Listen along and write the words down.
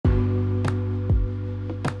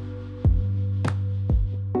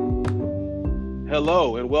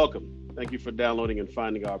Hello and welcome. Thank you for downloading and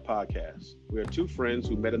finding our podcast. We are two friends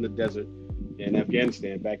who met in the desert in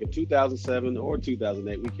Afghanistan back in 2007 or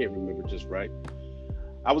 2008. We can't remember just right.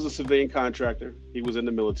 I was a civilian contractor. He was in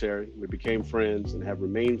the military. We became friends and have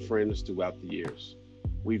remained friends throughout the years.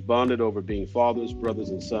 We've bonded over being fathers, brothers,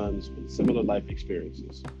 and sons with similar life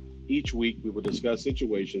experiences. Each week, we will discuss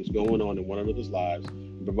situations going on in one another's lives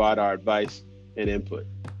and provide our advice and input.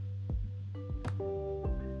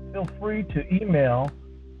 Feel free to email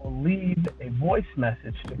or leave a voice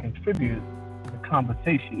message to contribute to the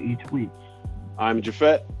conversation each week. I'm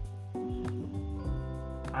Jafet.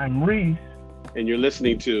 I'm Reese. And you're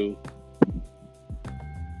listening to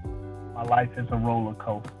My Life is a Roller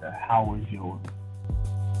Coaster. How is yours?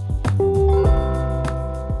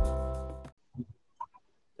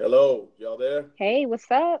 Hello, y'all there? Hey,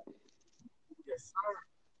 what's up? Yes, sir.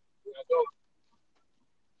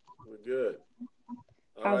 We're good.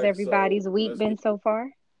 How's everybody's week been so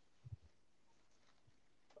far?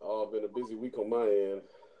 Oh, been a busy week on my end.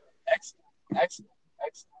 Excellent. A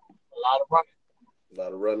lot of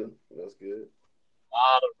running. That's good. A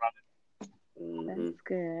lot of running. That's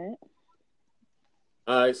good.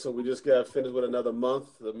 All right, so we just got finished with another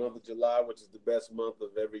month, the month of July, which is the best month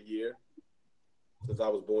of every year since I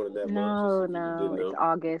was born in that month. No, it's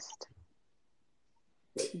August.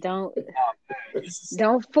 Don't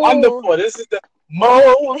fool. Wonderful. This is the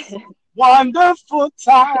most wonderful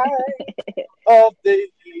time of the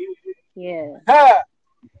year. Yeah. I'm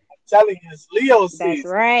telling you, it's Leo season. That's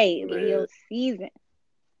right. Man. Leo season.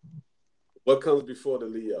 What comes before the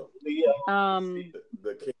Leo?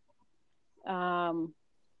 The king.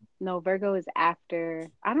 No, Virgo is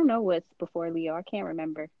after. I don't know what's before Leo. I can't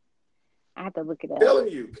remember. I have to look it up. Telling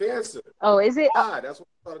you, Cancer. Oh, is it? That's what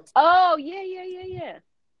I thought. Oh, yeah.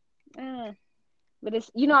 But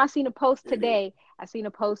it's, I seen a post today. I seen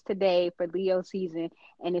a post today for Leo season,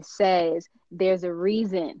 and it says there's a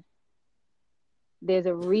reason. There's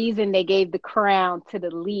a reason they gave the crown to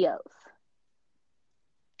the Leos.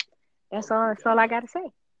 That's all I gotta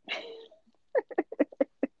say.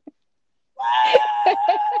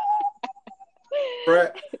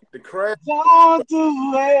 The crown. Don't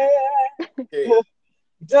do it. Yeah.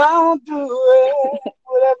 Don't do it.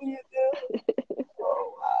 Whatever you do.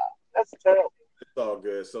 Oh, wow. That's terrible. It's all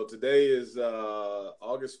good. So today is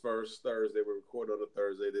August 1st, Thursday. We're recording on a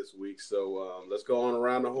Thursday this week. So let's go on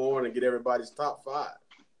around the horn and get everybody's top five.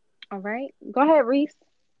 All right. Go ahead, Reese.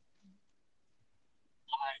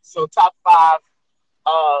 All right. So top five.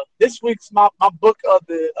 This week's my book of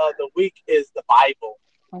the week is the Bible.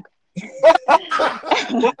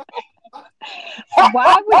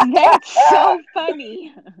 Why was that so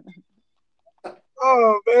funny?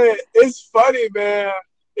 Oh man, it's funny, man.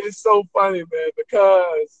 It's so funny, man,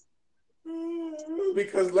 because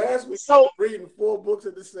last week he was reading 4 books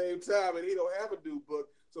at the same time, and he don't have a new book,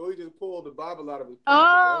 so he just pulled the Bible out of his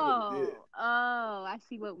pocket. I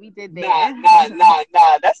see what we did there. Nah.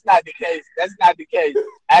 That's not the case.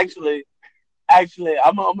 Actually,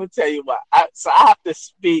 I'm gonna tell you what. I have to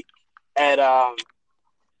speak at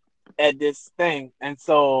this thing, and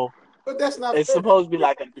so. But that's not. It's fair. Supposed to be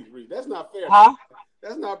like a. That's not fair. Huh?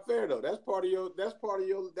 That's not fair though. That's part of your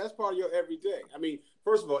everyday. I mean,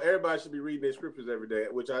 first of all, everybody should be reading their scriptures every day,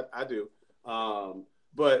 which I do.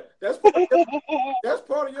 But that's part of your. That's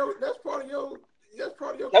part of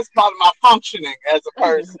my functioning as a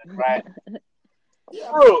person, right? Yeah,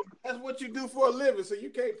 true. That's what you do for a living, so you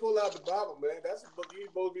can't pull out the Bible, man. That's the book you're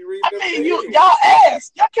supposed to be reading. I mean, y'all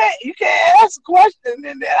ask. You can't ask a question and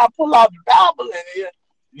then I pull out the Bible and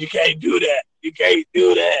you can't do that. You can't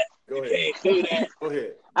do that. Go ahead. Can't do that. Go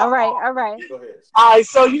ahead. All right. Go ahead. All right.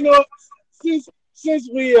 So since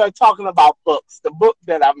we are talking about books, the book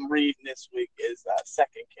that I'm reading this week is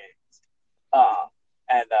Second Kings,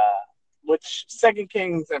 which Second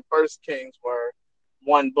Kings and First Kings were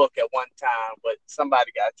one book at one time, but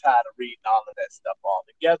somebody got tired of reading all of that stuff all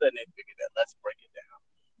together, and they figured that let's break it down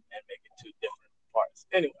and make it 2 different parts.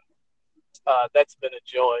 Anyway, that's been a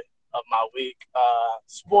joy of my week.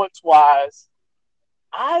 Sports wise,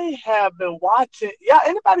 I have been watching. Yeah,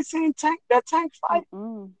 anybody seen that tank fight?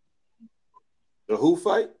 Mm-mm. The who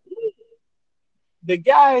fight? The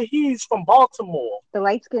guy, he's from Baltimore. The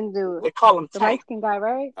light-skinned dude. They call him the Tank. light-skinned guy,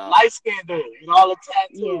 right? Light-skinned dude with all the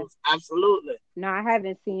tattoos. Yeah. Absolutely. No, I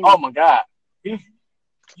haven't seen. Oh my God, he's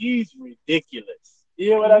ridiculous. You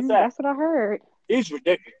hear what I said? That's what I heard. He's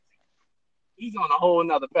ridiculous. He's on a whole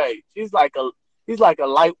nother page. He's like a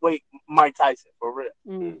lightweight Mike Tyson for real.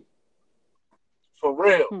 For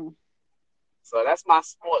real. So that's my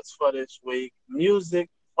sports for this week. Music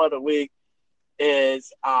for the week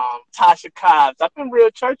is Tasha Cobbs. I've been real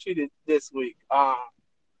churchy this week. I've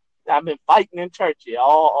been fighting in churchy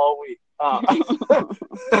all week.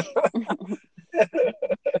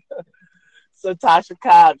 So Tasha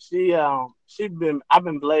Cobbs, I've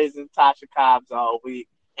been blazing Tasha Cobbs all week,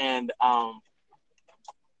 and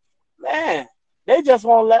man, they just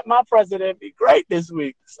won't let my president be great this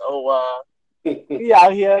week. So he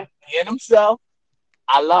out here being himself.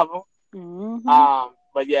 I love him.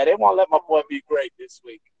 But yeah, they won't let my boy be great this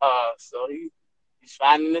week. So he's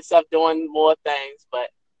finding himself doing more things, but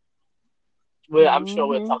I'm sure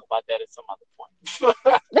we'll talk about that at some other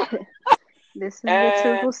point. This is a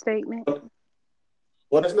truthful statement.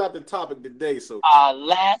 Well, that's not the topic today. So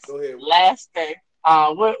last thing.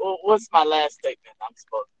 What's my last statement I'm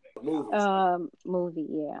supposed to make? Movie,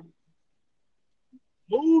 yeah.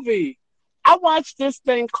 Movie. I watched this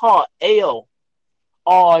thing called Ale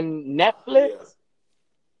on Netflix.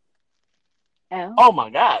 Yeah. Oh my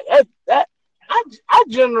God! I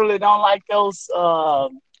generally don't like those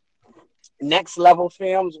next level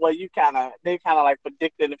films where they kind of like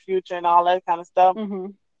predicting the future and all that kind of stuff,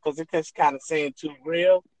 because it just kind of seemed too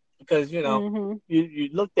real. Because you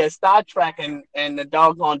looked at Star Trek and the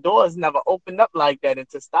doggone doors never opened up like that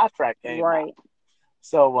until Star Trek came out.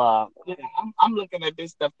 So I'm looking at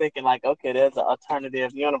this stuff thinking like, okay, there's an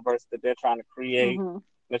alternative universe that they're trying to create.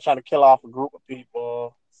 They're trying to kill off a group of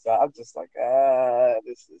people. So I'm just like,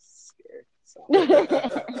 this is scary. So.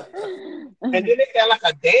 And then they had like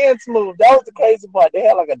a dance move. That was the crazy part. They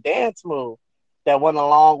had like a dance move that went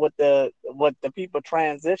along with the people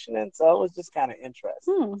transitioning. So it was just kind of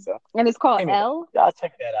interesting. So, and it's called anyway, L? Y'all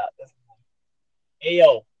check that out.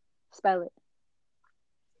 A-O. Spell it.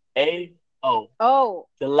 A-O. Oh.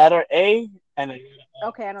 The letter A and the letter O.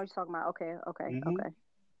 Okay, I know what you're talking about. Okay.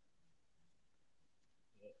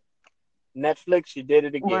 Netflix, you did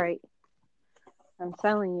it again. Right. I'm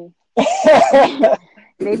telling you.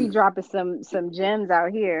 They be dropping some gems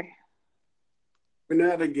out here.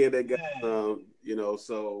 Now and again, they got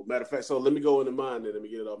so matter of fact, so let me go into mine and let me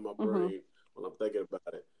get it off my brain when I'm thinking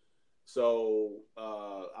about it. So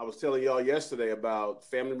I was telling y'all yesterday about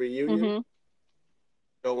Family Reunion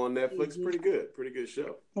show on Netflix. Pretty good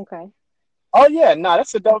show. Okay. Oh yeah, no,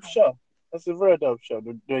 that's a dope show. That's a real dope show.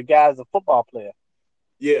 The guy's a football player.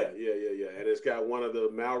 Yeah. And it's got one of the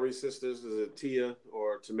Maori sisters, is it Tia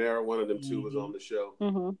or Tamara? One of them two was on the show.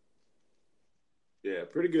 Yeah,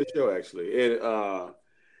 pretty good show actually.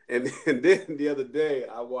 And then the other day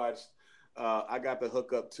I watched I Got the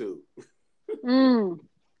Hookup too. Oh,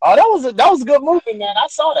 that was a good movie, man. I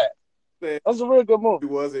saw that. Man, that was a real good movie.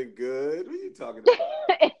 It wasn't good. What are you talking about?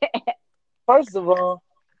 First of all,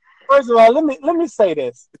 let me say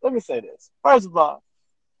this. First of all,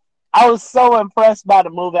 I was so impressed by the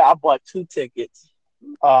movie. I bought 2 tickets.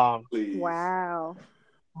 Wow.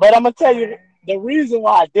 But I'm gonna tell you the reason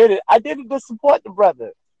why I did it to support the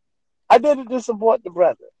brother.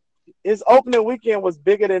 His opening weekend was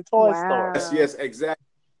bigger than Toy Story. Yes, exactly.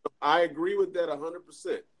 I agree with that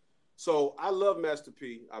 100%. So I love Master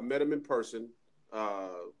P. I met him in person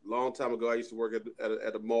long time ago. I used to work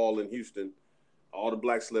at a mall in Houston. All the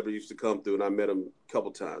black celebrities used to come through, and I met him a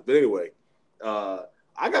couple times. But anyway, I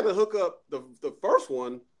Got the Hookup. The first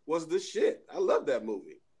one was the shit. I love that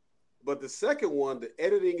movie. But the second one, the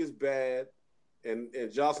editing is bad. And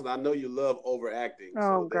Jocelyn, I know you love overacting.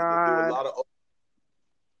 Oh, so God. They do a lot of.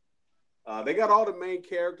 They got all the main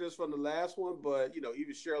characters from the last one, but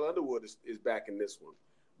even Cheryl Underwood is back in this one.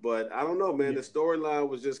 But I don't know, man. The storyline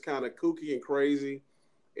was just kind of kooky and crazy,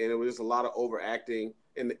 and it was just a lot of overacting,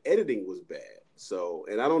 and the editing was bad. So,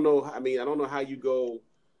 and I don't know. I don't know how you go,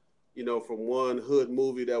 from one hood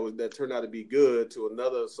movie that turned out to be good to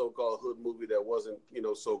another so-called hood movie that wasn't,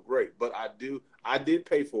 so great. But I did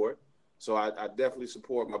pay for it, so I definitely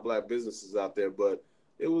support my black businesses out there. But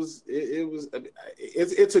it's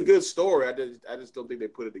a good story. I just don't think they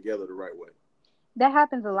put it together the right way. That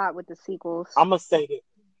happens a lot with the sequels. I'm gonna say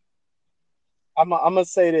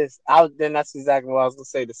this. Then that's exactly what I was gonna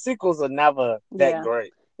say. The sequels are never that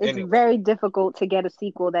great. It's very difficult to get a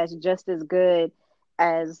sequel that's just as good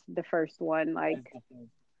as the first one. Like,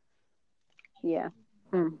 yeah.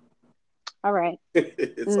 All right.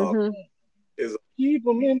 It's all. Keep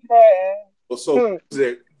them in prayer. So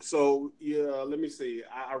yeah, let me see.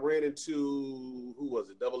 I ran into who was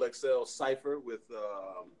it? Double XL Cypher with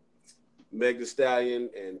Meg Thee Stallion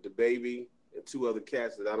and DaBaby and 2 other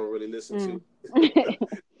cats that I don't really listen to.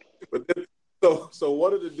 But then, so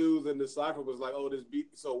one of the dudes in the Cypher was like, "Oh, this beat."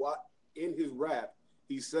 So what in his rap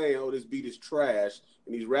he's saying, "Oh, this beat is trash,"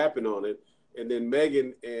 and he's rapping on it. And then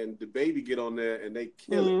Megan and DaBaby get on there and they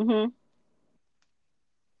kill it.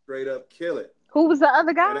 Straight up kill it. Who was the other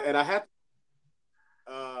and guy? and I had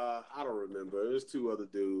I don't remember. There's two other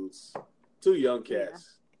dudes, two young Yeah.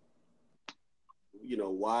 cats.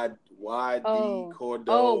 YD Oh, oh,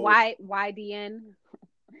 Cordo, YDN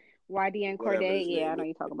whatever Corday. his Yeah, I name know is.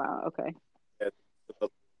 you're talking about. Okay.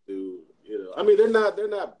 Dude, I mean, they're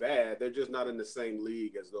not bad. They're just not in the same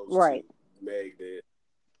league as those two, Right. Meg did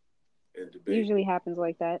and the baby. Usually happens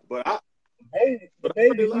like that. But I The but I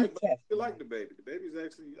baby, really he like but tough, I really man. like the baby. The baby's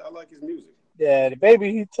actually I like his music. Yeah, the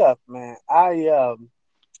baby, he tough, man.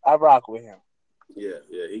 I rock with him. Yeah,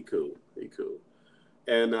 he cool. He cool.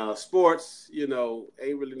 And sports, ain't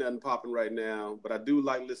really nothing popping right now. But I do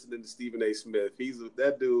like listening to Stephen A. Smith.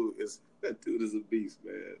 That dude is a beast,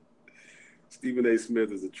 man. Stephen A.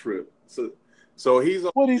 Smith is a trip. So he's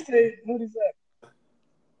on. What he say? What he say?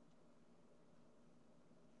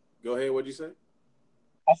 Go ahead. What'd you say?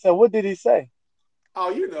 I said, what did he say? Oh,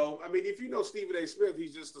 I mean, if you know Stephen A. Smith,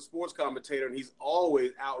 he's just a sports commentator, and he's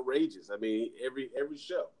always outrageous. I mean, every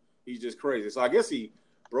show, he's just crazy. So I guess he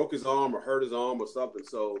broke his arm or hurt his arm or something.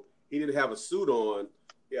 So he didn't have a suit on.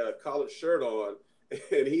 He had a collared shirt on,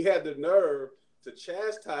 and he had the nerve to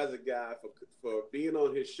chastise a guy for being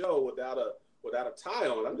on his show without a tie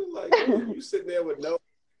on. I'm just like, dude, you sitting there with no.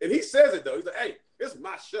 And he says it though. He's like, "Hey, it's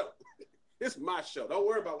my show." It's my show. Don't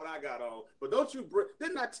worry about what I got on. But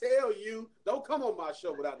didn't I tell you, don't come on my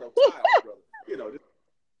show without no tie on, brother.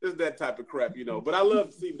 This is that type of crap. But I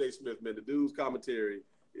love Stephen A. Smith, man. The dude's commentary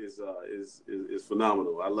is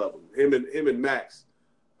phenomenal. I love him. Him and Max.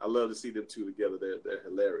 I love to see them two together. They're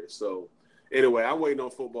hilarious. So anyway, I'm waiting on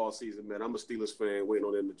football season, man. I'm a Steelers fan, waiting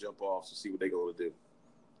on them to jump off to see what they're gonna do.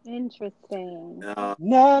 Interesting.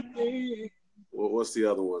 Nothing. What's the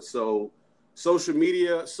other one? So social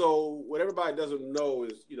media. So what everybody doesn't know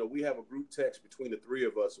is, we have a group text between the three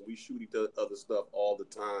of us, and we shoot each other stuff all the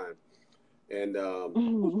time. And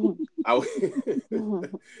I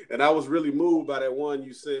and I was really moved by that one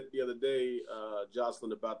you sent the other day,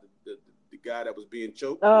 Jocelyn, about the guy that was being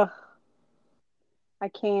choked. Ugh, I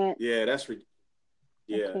can't. Yeah, I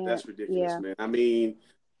can't. that's ridiculous, Yeah. man. I mean,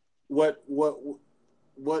 what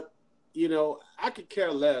I could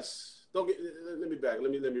care less. Don't get. Let me back.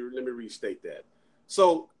 Let me restate that.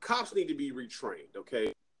 So cops need to be retrained.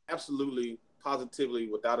 Okay, absolutely, positively,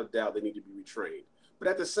 without a doubt, they need to be retrained. But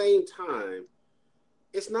at the same time,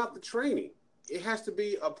 it's not the training. It has to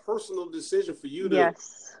be a personal decision for you to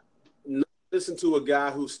Yes. not listen to a guy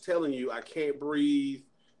who's telling you, "I can't breathe."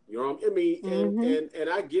 I mean, Mm-hmm. and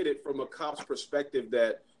I get it from a cop's perspective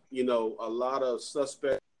that a lot of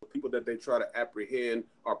suspects, people that they try to apprehend,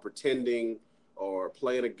 are pretending or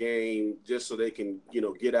playing a game just so they can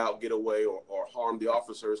get out, get away, or harm the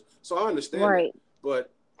officers. So I understand that. Right.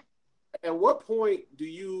 But at what point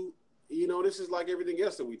do this is like everything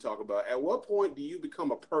else that we talk about. At what point do you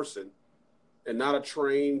become a person and not a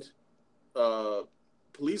trained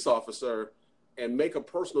police officer and make a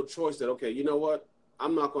personal choice that, okay, you know what?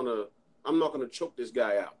 I'm not gonna choke this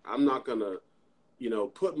guy out. I'm not gonna,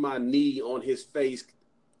 put my knee on his face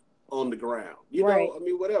on the ground. Right. I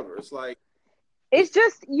mean, whatever. It's like, It's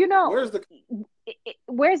just, where's the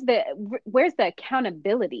where's the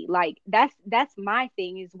accountability? Like that's my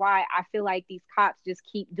thing, is why I feel like these cops just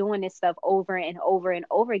keep doing this stuff over and over and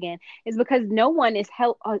over again, is because no one is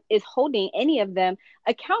holding any of them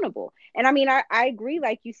accountable. And I mean, I agree,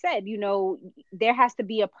 like you said, there has to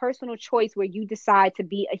be a personal choice where you decide to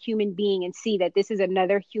be a human being and see that this is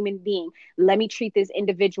another human being. Let me treat this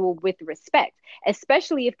individual with respect,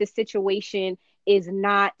 especially if the situation is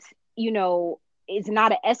not, you know it's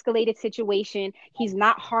not an escalated situation. He's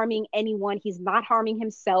not harming anyone. He's not harming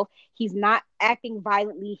himself. He's not acting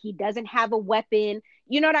violently. He doesn't have a weapon.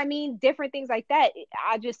 You know what I mean? Different things like that.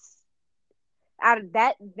 I just, out of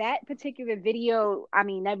that particular video, I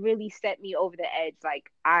mean, that really set me over the edge.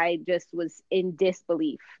 Like, I just was in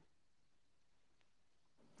disbelief.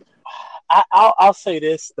 I'll say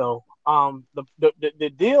this though.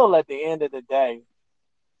 The deal at the end of the day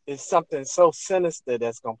is something so sinister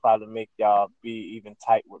that's gonna probably make y'all be even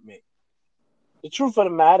tight with me. The truth of the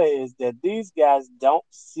matter is that these guys don't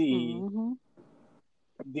see Mm-hmm.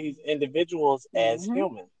 these individuals as Mm-hmm.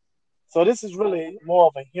 human. So this is really more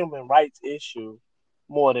of a human rights issue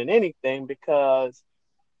more than anything, because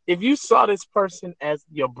if you saw this person as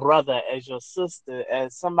your brother, as your sister,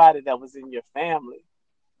 as somebody that was in your family,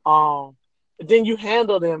 um, then you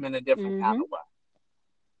handle them in a different kind Mm-hmm. of way.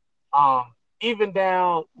 Um, Even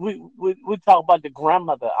down, we talk about the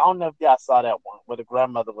grandmother. I don't know if y'all saw that one where the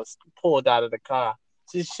grandmother was pulled out of the car.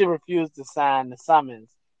 She refused to sign the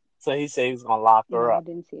summons, so he said he was gonna lock her No, I up.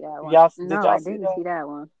 didn't see that one. Y'all, did No, y'all I see didn't that? see that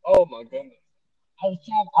one. Oh my goodness!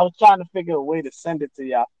 I was trying to figure a way to send it to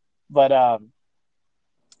y'all, but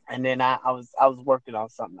and then I was working on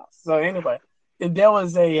something else. So anyway, and there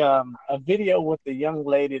was a video with a young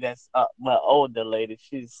lady that's well, older lady.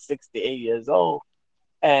 She's 68 years old,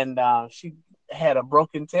 and she had a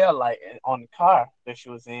broken tail light on the car that she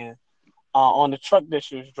was in, on the truck that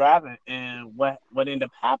she was driving. And what ended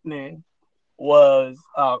up happening was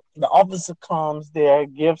the officer comes there,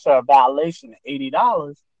 gives her a violation of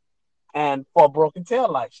 $80, and for a broken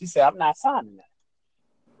tail light. She said, "I'm not signing that."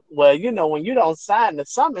 Well, when you don't sign the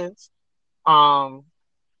summons, um,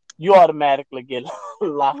 you automatically get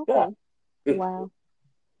locked up. Okay. Wow.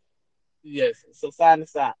 Yes, so sign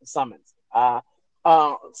the summons.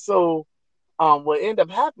 So what ended up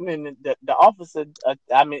happening? The officer,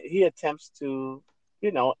 I mean, he attempts to,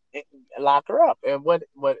 lock her up, and what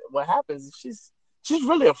happens is she's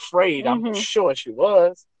really afraid. I'm Mhm. sure she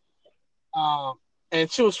was, um, and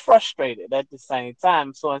she was frustrated at the same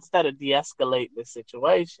time. So instead of de-escalating the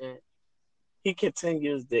situation, he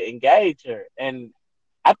continues to engage her. And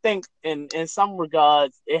I think in some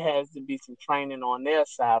regards it has to be some training on their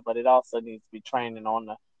side, but it also needs to be training on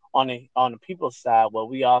the people's side, where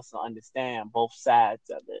we also understand both sides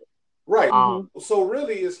of it. Right. Mhm. So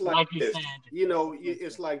really, it's like Like you this. said.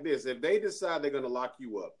 It's like this. If they decide they're going to lock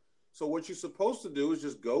you up, so what you're supposed to do is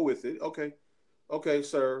just go with it. Okay, okay,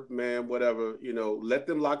 sir, ma'am, whatever. Let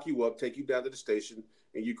them lock you up, take you down to the station,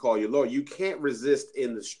 and you call your lawyer. You can't resist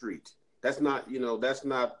in the street. That's not. That's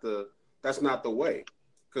not the way.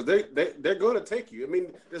 Because they're going to take you. I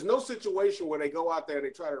mean, there's no situation where they go out there and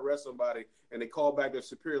they try to arrest somebody and they call back their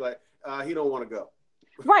superior like, he don't want to go.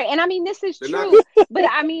 Right. And I mean, this is They're not. true, but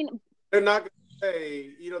I mean, They're not going to say,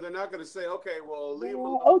 they're not going to say, okay, well, leave them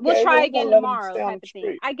alone. we'll Okay, try we're gonna again let him tomorrow stay on type the of thing.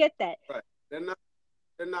 street. I get that. Right. They're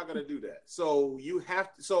not going to do that. So you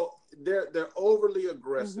have to. So they're overly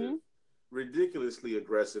aggressive, Hmm. ridiculously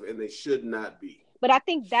aggressive, and they should not be. But I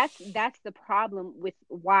think that's the problem with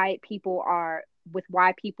why people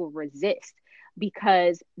resist,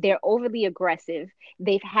 because they're overly aggressive.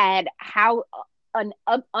 They've had how an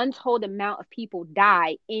untold amount of people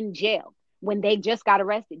die in jail when they just got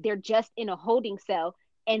arrested. They're just in a holding cell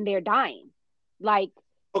and they're dying. Like,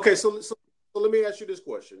 Okay, so let me ask you this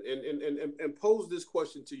question, and pose this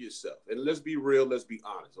question to yourself, and let's be real, let's be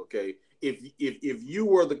honest, okay? If you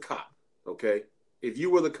were the cop, okay, if you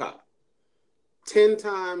were the cop, 10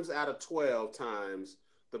 times out of 12 times,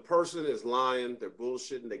 the person is lying, they're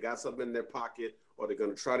bullshitting, they got something in their pocket, or they're going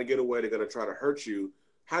to try to get away, they're going to try to hurt you.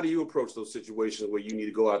 How do you approach those situations where you need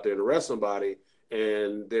to go out there and arrest somebody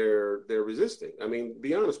and they're resisting? I mean,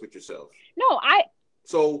 be honest with yourself. no, I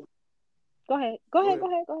So go ahead. Go go ahead. ahead. Go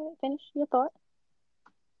ahead. Go ahead. Finish your thought.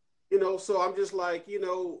 So I'm just like,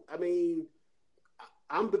 I mean,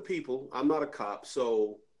 I'm the people. I'm not a cop,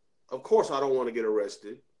 so of course I don't want to get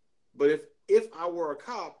arrested. But if I were a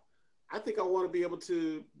cop, I think I want to be able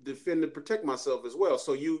to defend and protect myself as well.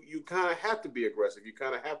 So you kind of have to be aggressive. You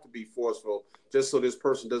kind of have to be forceful, just so this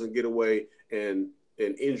person doesn't get away and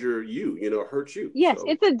injure you, hurt you. Yes, So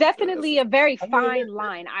it's a that's definitely just. a very I mean, fine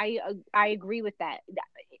line. I agree with that.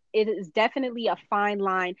 It is definitely a fine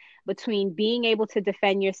line between being able to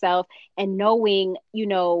defend yourself and knowing,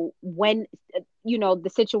 when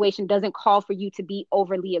the situation doesn't call for you to be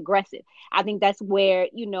overly aggressive. I think that's where,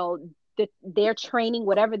 their training,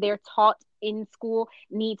 whatever they're taught in school,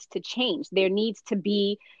 needs to change. There needs to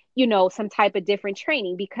be, some type of different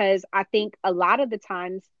training, because I think a lot of the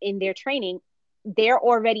times in their training, they're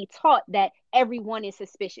already taught that everyone is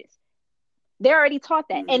suspicious. They're already taught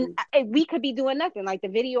that. And Mhm. we could be doing nothing. Like the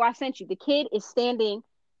video I sent you, the kid is standing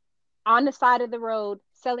on the side of the road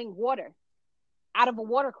selling water out of a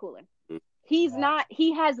water cooler. He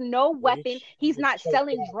has no weapon. He's we not choked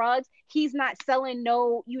selling out. drugs. He's not selling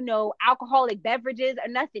no, alcoholic beverages or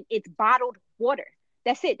nothing. It's bottled water.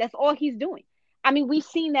 That's it. That's all he's doing. I mean, we've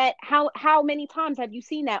seen that. How many times have you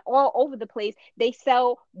seen that all over the place? They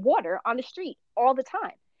sell water on the street all the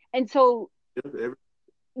time. And so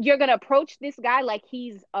you're gonna approach this guy like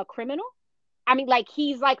he's a criminal? I mean, like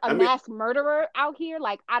he's like a I mean, mass murderer out here?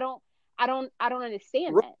 Like I don't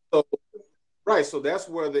understand right. that. So, right. So that's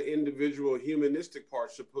where the individual humanistic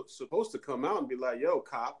part supposed to come out and be like, yo,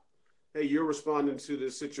 cop, hey, you're responding to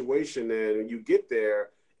this situation, and you get there,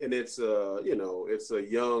 and it's a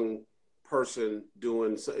young person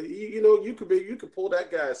doing. So, you could pull that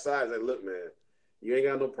guy aside and say, look, man, you ain't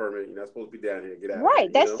got no permit. You're not supposed to be down here. Get out of here.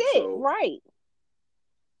 Right. That's it. So Right.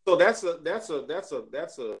 that's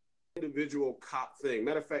a individual cop thing.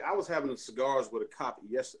 Matter of fact, I was having cigars with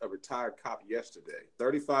a retired cop yesterday.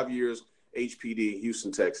 35 years, HPD,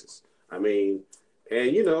 Houston, Texas. I mean,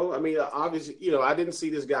 and obviously, I didn't see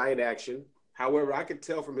this guy in action. However, I could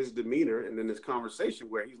tell from his demeanor and then this conversation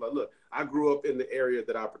where he's like, look, I grew up in the area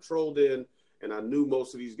that I patrolled in, and I knew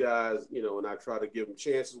most of these guys, and I tried to give them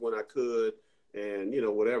chances when I could, and,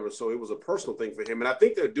 whatever. So it was a personal thing for him. And I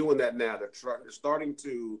think they're doing that now. They're starting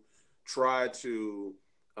to try to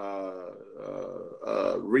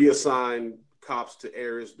reassign cops to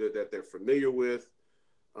areas that they're familiar with,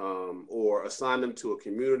 or assign them to a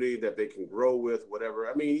community that they can grow with, whatever.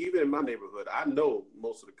 I mean, even in my neighborhood, I know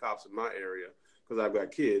most of the cops in my area because I've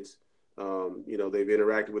got kids. They've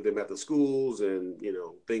interacted with them at the schools and,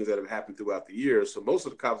 things that have happened throughout the years. So most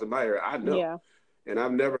of the cops in my area, I know. Yeah. And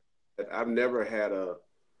I've never had a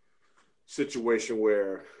situation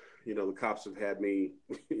where, the cops have had me,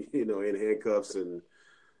 in handcuffs and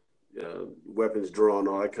weapons drawn,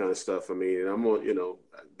 all that kind of stuff. I mean, I'm on,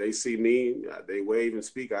 they see me, they wave and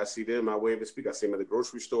speak. I see them, I wave and speak. I see them at the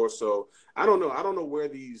grocery store. So I don't know where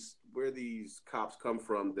these cops come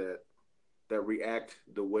from that react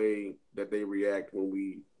the way that they react when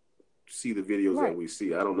we see the videos that we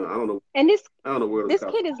see. I don't know. And I don't know where this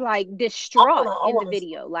kid is like distraught in the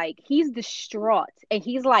video. Like he's distraught and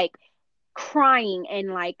he's like crying and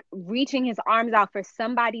like reaching his arms out for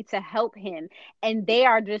somebody to help him, and they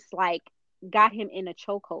are just like got him in a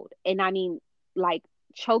chokehold, and I mean like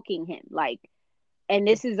choking him, like, and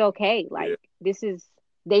this is okay, like this is,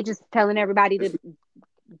 they just telling everybody to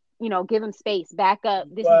give him space, back up,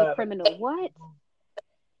 this is a criminal. What?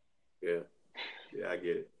 Yeah, I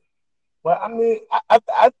get it. Well, I mean, I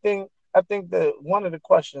think that one of the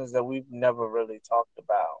questions that we've never really talked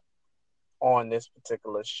about on this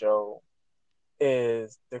particular show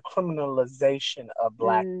is the criminalization of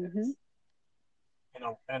blackness in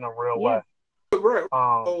a real way.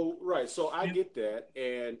 Right. So I get that,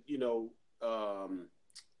 and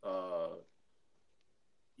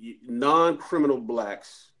non-criminal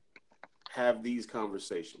blacks have these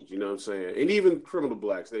conversations. You know what I'm saying? And even criminal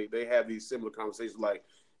blacks, they have these similar conversations, like,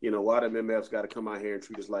 why the MF's got to come out here and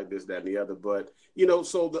treat us like this, that, and the other. But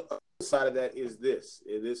so the other side of that is this,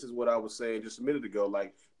 and this is what I was saying just a minute ago.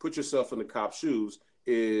 Like, put yourself in the cop's shoes.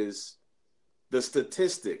 Is the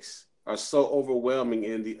statistics are so overwhelming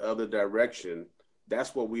in the other direction.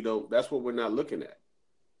 That's what we're not looking at.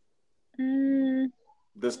 The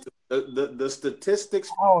statistics.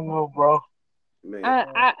 I don't know, bro. Man.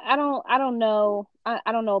 I don't know.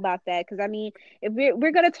 I don't know about that, because I mean, if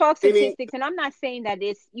we're gonna talk statistics, and I'm not saying that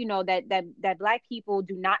it's that Black people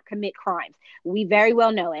do not commit crimes. We very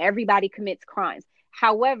well know everybody commits crimes.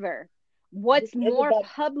 However, what's more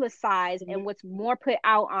publicized and what's more put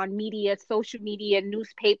out on media, social media,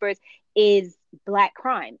 newspapers is Black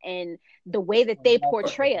crime and the way that they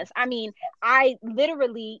portray us. I mean, I've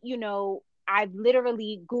literally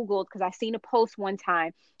Googled, because I seen a post one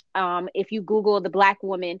time. If you Google the Black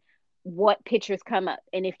woman, what pictures come up?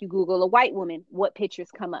 And if you Google a white woman, what pictures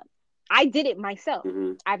come up? I did it myself.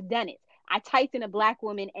 Mm-hmm. I've done it. I typed in a Black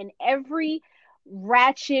woman, and every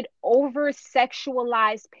ratchet, over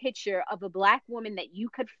sexualized picture of a Black woman that you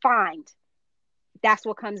could find, that's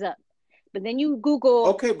what comes up. But then you Google,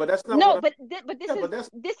 okay, but that's not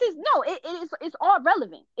it's all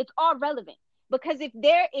relevant. It's all relevant, because if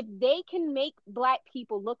they can make Black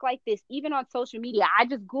people look like this, even on social media,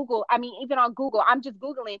 even on Google, I'm just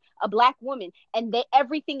Googling a Black woman, and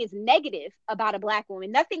everything is negative about a Black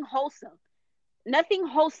woman. Nothing wholesome, nothing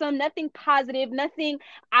positive, nothing.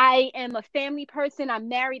 I am a family person. I'm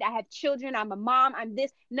married. I have children. I'm a mom. I'm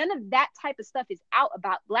this. None of that type of stuff is out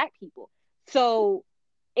about Black people. So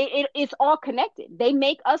it's all connected. They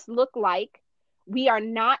make us look like we are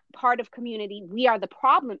not part of community. We are the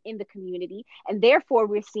problem in the community, and therefore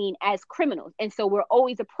we're seen as criminals. And so we're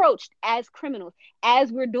always approached as criminals,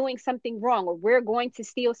 as we're doing something wrong, or we're going to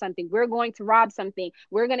steal something, we're going to rob something,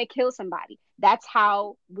 we're going to kill somebody. That's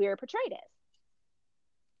how we're portrayed as.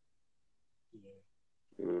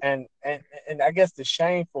 And I guess the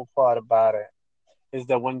shameful part about it is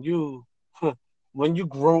that when you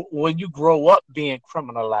grow up being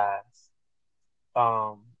criminalized,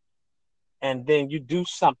 and then you do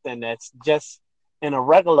something that's just in a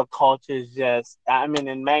regular culture is just,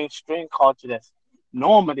 in mainstream culture, that's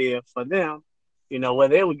normative for them, where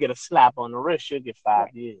they would get a slap on the wrist, you'll get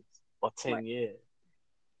 5 years or 10 years.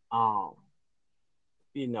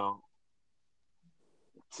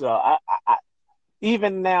 So I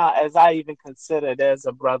even now, as I even consider, there's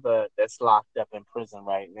a brother that's locked up in prison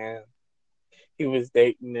right now. He was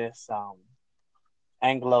dating this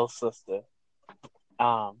Anglo sister.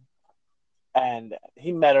 And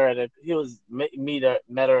he met her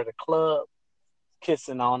met her at a club,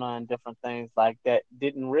 kissing on her and different things like that.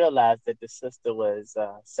 Didn't realize that the sister was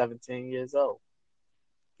 17 years old.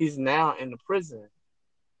 He's now in the prison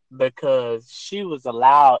because she was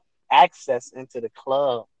allowed access into the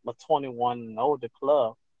club, a 21 and older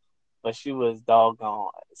club, but she was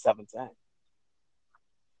doggone 17.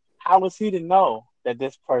 How was he to know that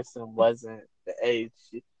this person wasn't the age?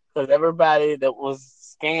 Because everybody that was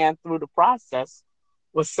scanned through the process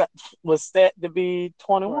was set to be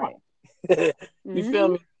 21. Right. You feel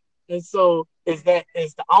me? And so is the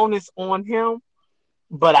onus on him?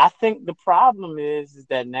 But I think the problem is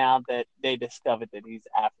that now that they discovered that he's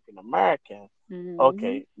African American,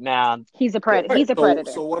 okay, now he's a predator. Right. He's a predator.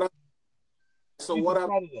 he's a predator.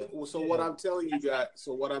 What I'm telling you guys,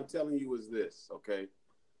 so what I'm telling you is this, okay?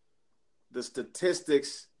 The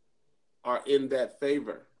statistics are in that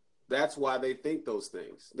favor. That's why they think those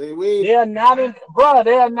things. They are not in, brother.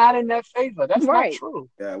 They are not in that favor. That's right. not true.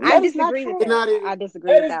 Yeah, I disagree with that. I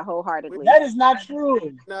disagree with that wholeheartedly. That is not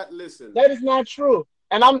true. Not listen. That is not true.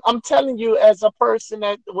 And I'm telling you, as a person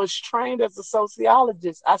that was trained as a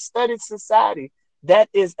sociologist, I studied society. That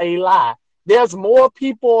is a lie. There's more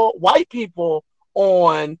people, white people,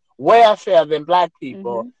 on welfare than black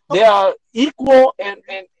people. They are equal and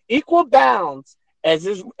equal bounds as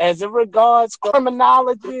it regards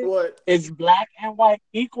criminology. Is black and white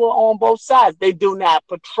equal on both sides? They do not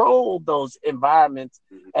patrol those environments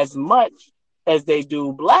as much as they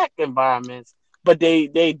do black environments, but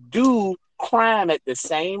they do crime at the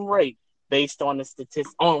same rate based on the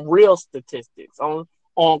statistics, on real statistics, on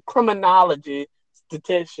criminology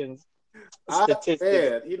statistics.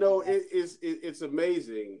 Man, you know, it's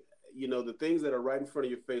amazing. You know, the things that are right in front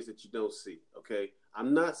of your face that you don't see. Okay,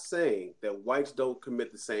 I'm not saying that whites don't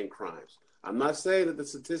commit the same crimes. I'm not saying that the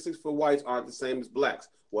statistics for whites aren't the same as blacks.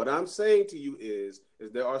 What I'm saying to you is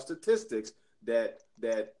there are statistics that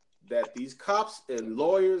these cops and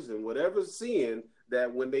lawyers and whatever's seeing,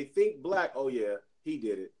 that when they think black, oh yeah, he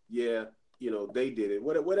did it. Yeah, you know, they did it.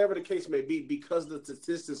 Whatever the case may be, because the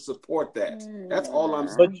statistics support that. That's all I'm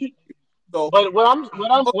saying. But what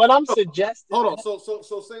I'm suggesting. Hold on.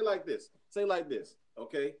 So say like this. Say like this.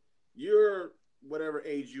 Okay, you're whatever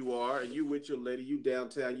age you are, and you with your lady, you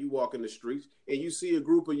downtown, you walk in the streets, and you see a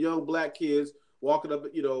group of young black kids walking up,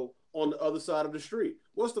 you know, on the other side of the street.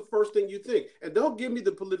 What's the first thing you think? And don't give me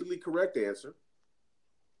the politically correct answer.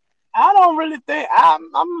 I don't really think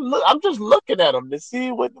I'm just looking at them to see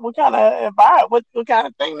what kind of environment, what kind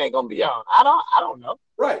of thing they're gonna be on. I don't know.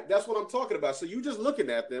 Right, that's what I'm talking about. So you just looking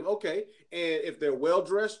at them, okay? And if they're well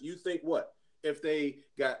dressed, you think what? If they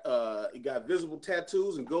got visible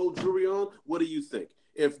tattoos and gold jewelry on, what do you think?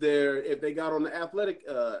 If they got on the athletic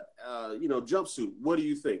jumpsuit, what do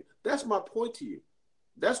you think? That's my point to you.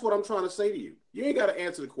 That's what I'm trying to say to you. You ain't got to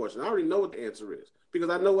answer the question. I already know what the answer is because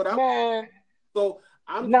I know what I'm. So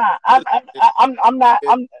I'm not.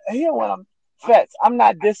 I'm here when I'm Fetz. I'm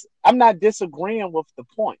not disagreeing with the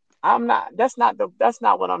point. I'm not. That's not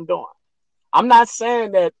what I'm doing. I'm not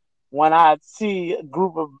saying that when I see a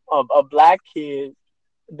group of black kids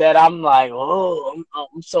that I'm like, oh,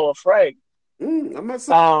 I'm so afraid. I'm not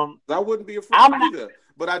saying I wouldn't be afraid either.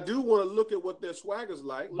 But I do want to look at what their swagger's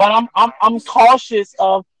like. But I'm cautious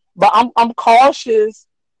of. But I'm cautious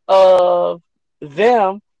of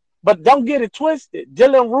them. But don't get it twisted.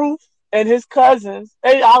 Dylan Roof and his cousins,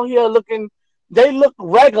 they out here looking. They look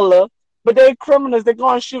regular, but they're criminals. They're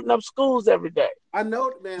going shooting up schools every day. I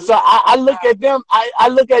know, man. So I look at them. I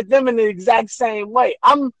look at them in the exact same way.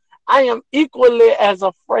 I am equally as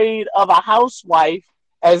afraid of a housewife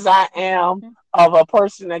as I am of a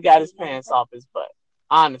person that got his pants off his butt.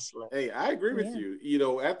 Honestly. Hey, I agree with you. You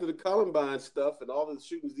know, after the Columbine stuff and all the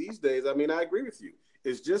shootings these days, I mean, I agree with you.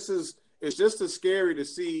 It's just as scary to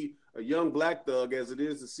see a young black thug as it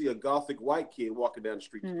is to see a gothic white kid walking down the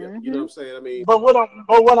street together. You know what I'm saying? I mean, but what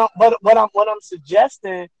I'm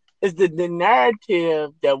suggesting is that the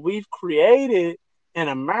narrative that we've created in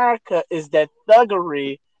America is that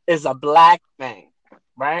thuggery is a black thing,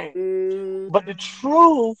 right? But the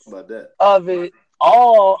truth of it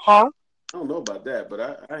all, I don't know about that, but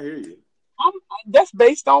I hear you. That's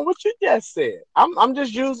based on what you just said. I'm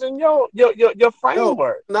just using your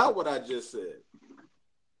framework. No, not what I just said.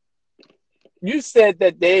 You said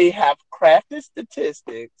that they have crafted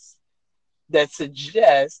statistics that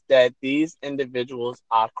suggest that these individuals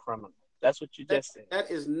are criminals. That's what you just said.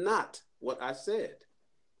 That is not what I said.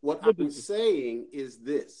 What I'm saying is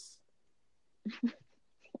this.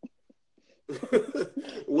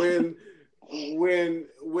 when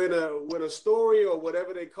a story or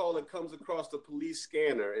whatever they call it comes across the police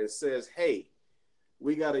scanner and says, hey,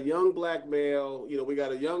 we got a young black male,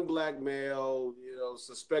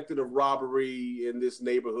 suspected of robbery in this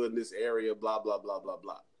neighborhood, in this area, blah, blah, blah, blah,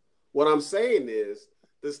 blah. What I'm saying is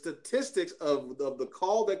the statistics of the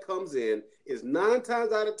call that comes in is 9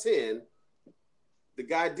 times out of 10, the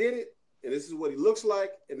guy did it, and this is what he looks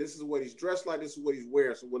like, and this is what he's dressed like, this is what he's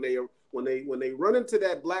wearing. So when they run into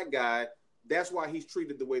that black guy, that's why he's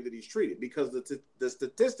treated the way that he's treated, because the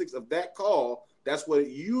statistics of that call, that's what it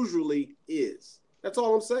usually is. That's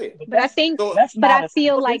all I'm saying. But I think, So, but I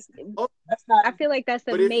feel like that's not. I feel like that's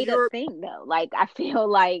a But if made up you're- thing, though. Like I feel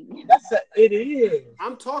like It is.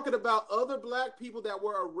 I'm talking about other black people that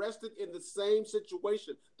were arrested in the same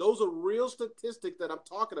situation. Those are real statistics that I'm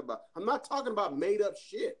talking about. I'm not talking about made up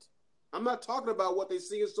shit. I'm not talking about what they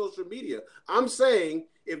see in social media. I'm saying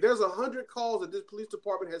if there's 100 calls that this police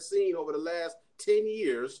department has seen over the last 10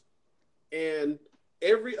 years, and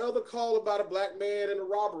every other call about a black man and a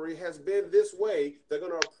robbery has been this way, they're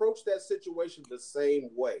going to approach that situation the same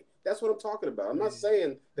way. That's what I'm talking about. I'm not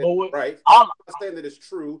saying that it's right. I'm not saying that it's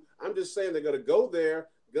true. I'm just saying they're going to go there,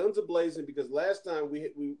 guns are blazing, because last time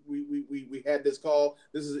we had this call,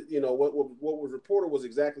 this is, what was reported was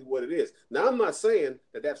exactly what it is. Now, I'm not saying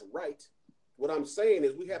that that's right. What I'm saying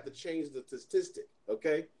is we have to change the statistic,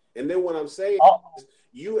 okay? And then what I'm saying is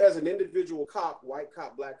you as an individual cop, white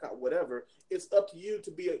cop, black cop, whatever, it's up to you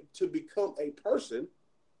to become a person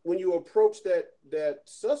when you approach that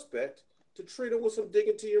suspect, to treat him with some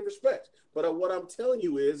dignity and respect. But what I'm telling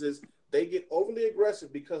you is they get overly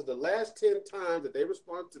aggressive because the last 10 times that they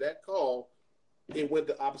respond to that call, it went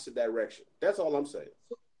the opposite direction. That's all I'm saying.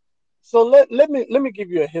 So let me give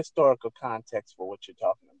you a historical context for what you're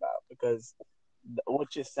talking about, because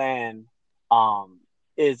what you're saying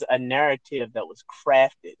is a narrative that was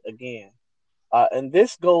crafted again. And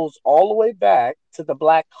this goes all the way back to the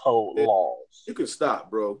Black Code laws. You can stop,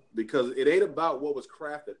 bro, because it ain't about what was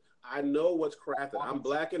crafted. I know what's crafted. I'm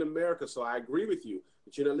black in America, so I agree with you.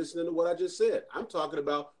 But you're not listening to what I just said. I'm talking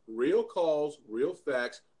about real calls, real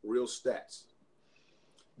facts, real stats.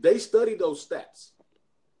 They study those stats.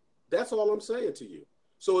 That's all I'm saying to you.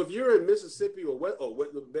 So if you're in Mississippi or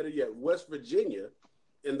better yet, West Virginia,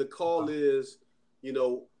 and the call is,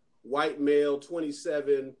 white male,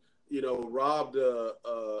 27, robbed a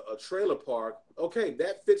trailer park. Okay,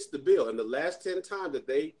 that fits the bill. And the last 10 times that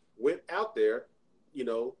they went out there,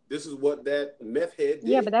 this is what that meth head did.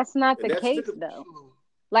 Yeah, but that's not the case, though.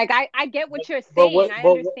 Like, I get what you're saying. I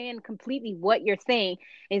understand completely what you're saying,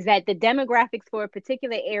 is that the demographics for a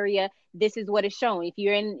particular area, this is what is shown. If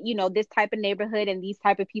you're in, this type of neighborhood and these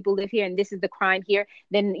type of people live here and this is the crime here,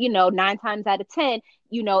 then, 9 times out of 10,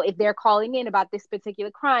 if they're calling in about this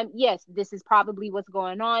particular crime, yes, this is probably what's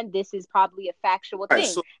going on. This is probably a factual thing.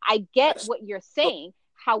 So, I get what you're saying.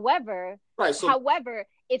 However,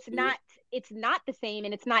 it's not the same,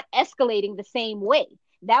 and it's not escalating the same way.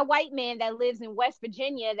 That white man that lives in West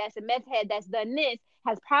Virginia, that's a meth head, that's done this,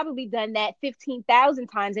 has probably done that 15,000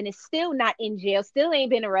 times and is still not in jail, still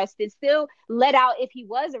ain't been arrested, still let out if he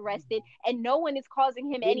was arrested, and no one is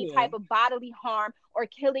causing him any type of bodily harm or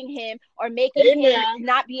killing him or making him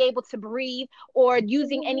not be able to breathe or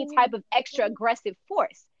using any type of extra aggressive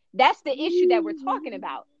force. That's the issue that we're talking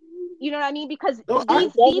about. You know what I mean? Because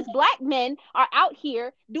these black men are out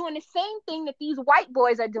here doing the same thing that these white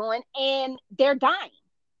boys are doing, and they're dying.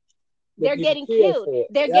 They're getting killed.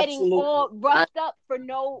 They're getting all roughed up for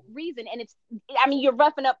no reason. And you're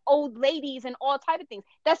roughing up old ladies and all type of things.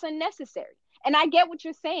 That's unnecessary. And I get what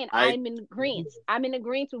you're saying. I'm in agreement. I'm in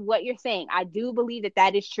agreement with what you're saying. I do believe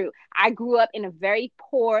that is true. I grew up in a very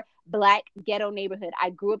poor black ghetto neighborhood.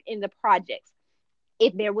 I grew up in the projects.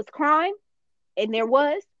 If there was crime, and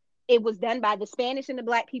it was done by the Spanish and the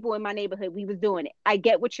black people in my neighborhood. We was doing it. I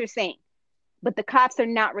get what you're saying. But the cops are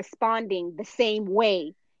not responding the same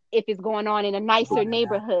way. If it's going on in a nicer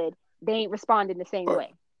neighborhood, they ain't responding the same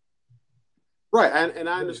way. Right. And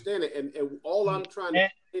I understand it. And all I'm trying to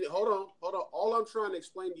hold on. All I'm trying to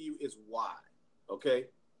explain to you is why. Okay.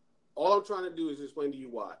 All I'm trying to do is explain to you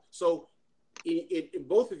why. So in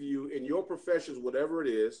both of you, in your professions, whatever it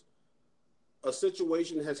is, a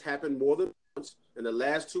situation has happened more than once, and the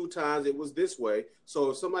last 2 times it was this way.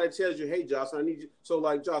 So if somebody tells you, hey, Josh, I need you. So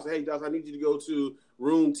like, Josh, hey, Josh, I need you to go to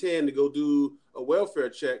room 10 to go do a welfare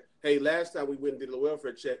check. Hey, last time we went and did a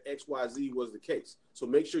welfare check, XYZ was the case. So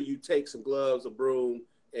make sure you take some gloves, a broom,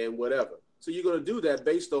 and whatever. So you're going to do that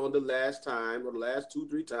based on the last time or the last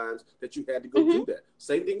 2-3 times that you had to go do that.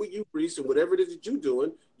 Same thing with you, Reese, and whatever it is that you're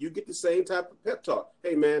doing, you get the same type of pep talk.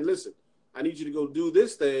 Hey, man, listen. I need you to go do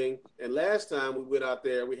this thing. And last time we went out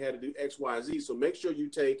there, we had to do X, Y, Z. So make sure you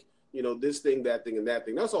take, this thing, that thing, and that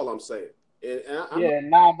thing. That's all I'm saying.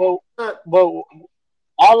 But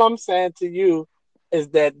all I'm saying to you is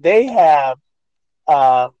that they have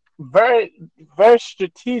very, very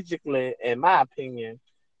strategically, in my opinion,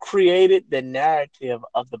 created the narrative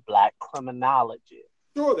of the Black criminology.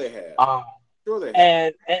 Sure they have. Um, Sure they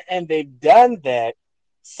have. and they've done that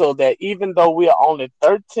so that even though we are only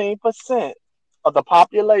 13% of the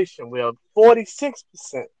population, we are 46%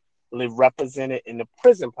 represented in the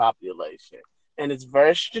prison population. And it's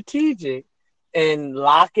very strategic in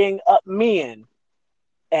locking up men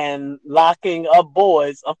and locking up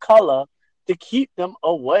boys of color to keep them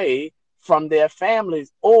away from their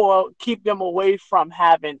families or keep them away from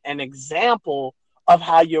having an example of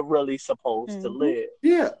how you're really supposed to Mm-hmm. live.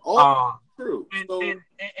 Yeah, all Um, true. and So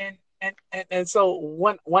and and so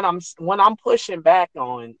when I'm pushing back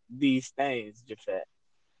on these things, Jafet,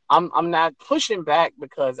 I'm not pushing back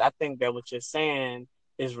because I think that what you're saying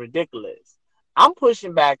is ridiculous. I'm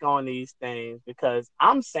pushing back on these things because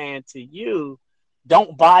I'm saying to you,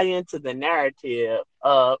 don't buy into the narrative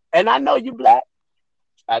of, and I know you Black.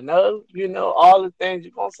 I know you know all the things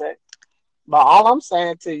you're gonna say, but all I'm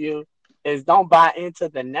saying to you is don't buy into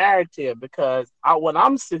the narrative because what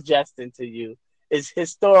I'm suggesting to you is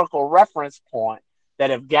historical reference point that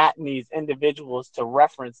have gotten these individuals to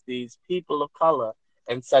reference these people of color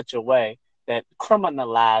in such a way that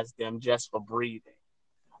criminalize them just for breathing.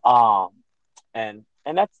 Um, and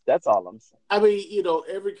that's all I'm saying. I mean,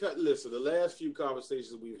 listen, the last few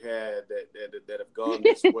conversations we've had that have gone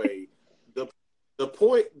this way, the the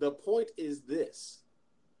point is this,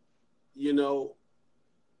 you know,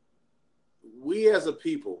 we as a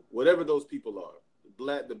people, whatever those people are,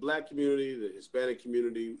 the black community, the Hispanic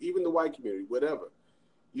community, even the white community, whatever,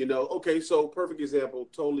 okay, so perfect example,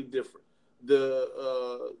 totally different.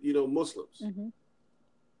 The Muslims. Mm-hmm.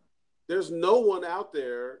 There's no one out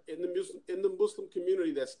there in the Muslim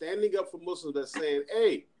community that's standing up for Muslims that's saying,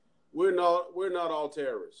 "Hey, we're not all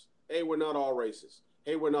terrorists. Hey, we're not all racist.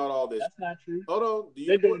 Hey, we're not all this." That's not true. Hold on.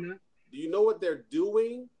 They're doing that. Do you know what they're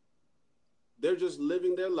doing? They're just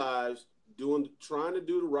living their lives, trying to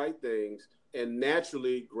do the right things, and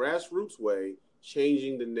naturally, grassroots way,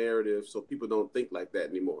 changing the narrative so people don't think like that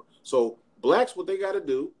anymore. So blacks, what they got to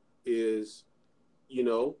do is,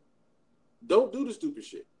 don't do the stupid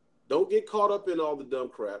shit. Don't get caught up in all the dumb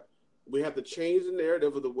crap. We have to change the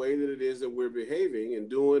narrative of the way that it is that we're behaving and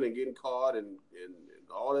doing and getting caught and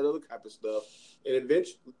all that other type of stuff. And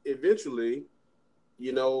eventually,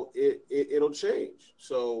 it'll change.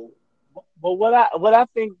 So, But what I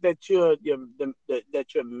think that that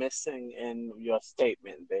you're missing in your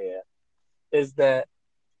statement there is that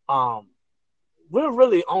um we're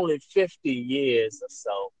really only 50 years or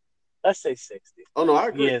so, let's say 60 oh no, I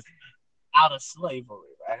agree. years out of slavery,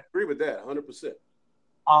 I right? agree with that 100%.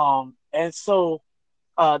 And so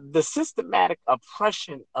the systematic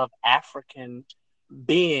oppression of African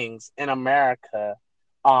beings in America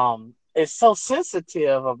is so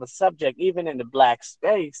sensitive of a subject, even in the Black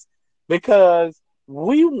space, because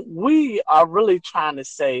we are really trying to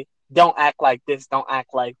say, don't act like this, don't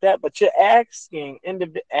act like that, but you're asking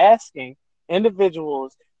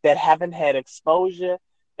individuals that haven't had exposure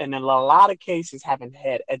and in a lot of cases haven't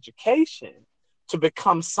had education to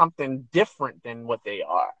become something different than what they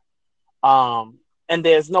are. And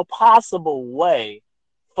there's no possible way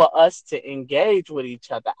for us to engage with each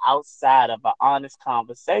other outside of an honest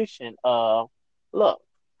conversation of, look,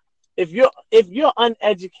 if you're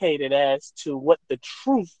uneducated as to what the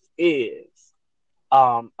truth is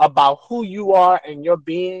about who you are and your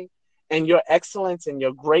being and your excellence and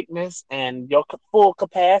your greatness and your full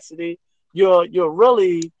capacity, you're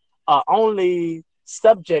really only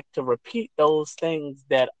subject to repeat those things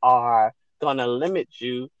that are going to limit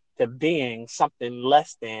you to being something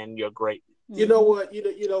less than your greatness. You know what?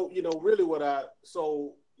 Really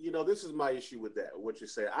this is my issue with that, what you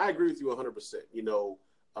say. I agree with you 100%,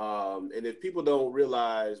 and if people don't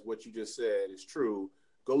realize what you just said is true,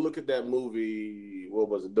 go look at that movie, what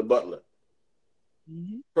was it, The Butler.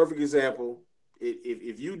 Mm-hmm. Perfect example.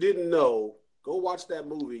 If you didn't know, go watch that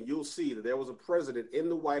movie and you'll see that there was a president in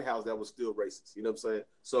the White House that was still racist. You know what I'm saying?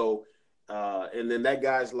 So, and then that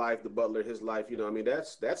guy's life, the Butler, his life,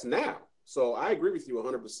 that's now. So I agree with you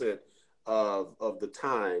 100% of the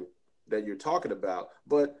time that you're talking about.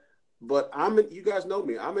 But you guys know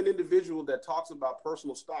me. I'm an individual that talks about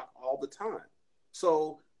personal stock all the time.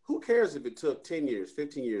 So who cares if it took 10 years,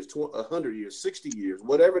 15 years, 100 years, 60 years,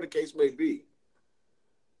 whatever the case may be?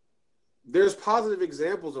 There's positive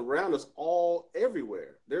examples around us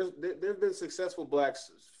everywhere. There have been successful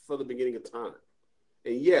blacks from the beginning of time.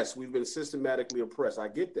 And yes, we've been systematically oppressed. I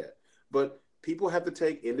get that. But people have to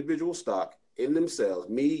take individual stock in themselves.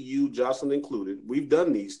 Me, you, Jocelyn included. We've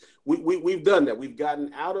done these. We've done that. We've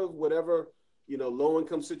gotten out of whatever,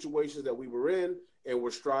 low-income situations that we were in, and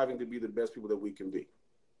we're striving to be the best people that we can be.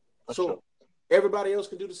 For So sure. Everybody else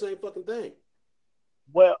can do the same fucking thing.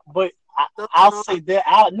 Well, but I'll say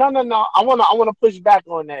that. No. I wanna push back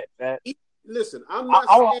on that. Listen, I'm not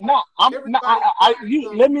saying no. I'm not.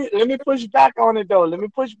 everybody. Let me push back on it though. Let me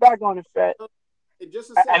push back on it, Fat. In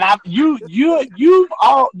just a second. And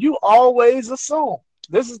you always assume.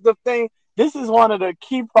 This is the thing. This is one of the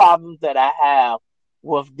key problems that I have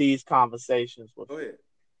with these conversations with. Go ahead.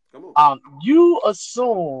 Come on. You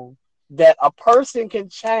assume that a person can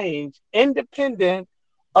change independent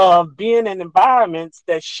of being in environments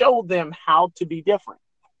that show them how to be different.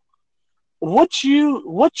 What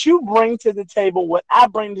you bring to the table, what I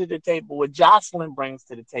bring to the table, what Jocelyn brings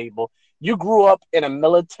to the table, you grew up in a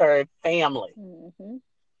military family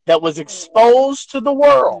that was exposed to the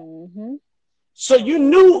world. So you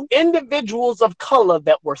knew individuals of color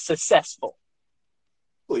that were successful.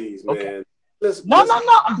 Please, man. Listen, no.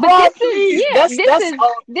 Bro, this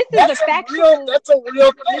is a factual. That's a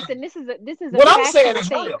real thing. Listen, this is a what I'm factual saying is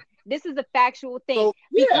thing. real. This is a factual thing. So,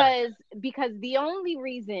 because the only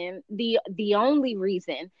reason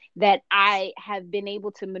that I have been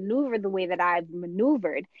able to maneuver the way that I've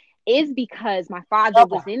maneuvered is because my father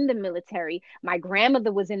was in the military, my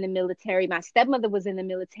grandmother was in the military, my stepmother was in the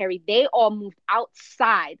military. They all moved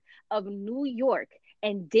outside of New York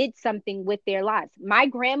and did something with their lives. My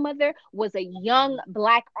grandmother was a young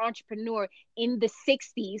Black entrepreneur in the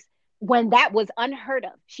 60s when that was unheard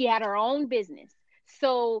of. She had her own business.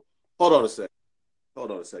 So hold on a second.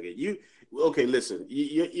 Okay? Listen.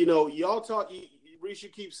 You know, y'all talk. Reese, you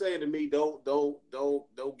keep saying to me, don't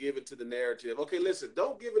give it to the narrative. Okay, listen,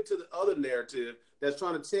 don't give it to the other narrative that's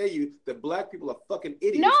trying to tell you that Black people are fucking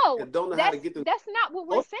idiots and don't know how to get them. That's not what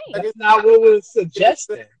we're saying. That's not what we're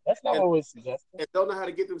suggesting. And don't know how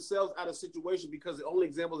to get themselves out of situation because the only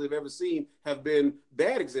examples they've ever seen have been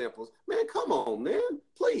bad examples. Man, come on, man,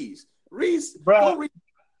 please, Reese,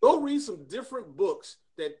 go read some different books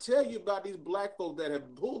that tell you about these Black folk that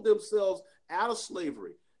have pulled themselves out of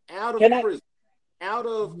slavery, out of prison, out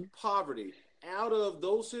of poverty, out of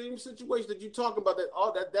those same situations that you talk about.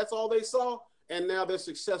 That's all they saw, and now they're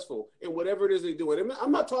successful in whatever it is they're doing. And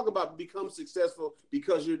I'm not talking about become successful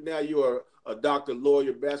because you're a doctor,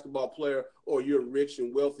 lawyer, basketball player, or you're rich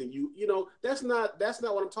and wealthy. You know that's not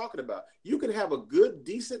what I'm talking about. You can have a good,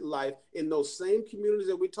 decent life in those same communities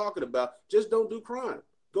that we're talking about. Just don't do crime.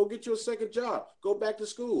 Go get you a second job. Go back to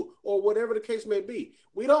school or whatever the case may be.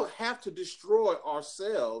 We don't have to destroy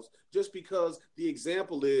ourselves just because the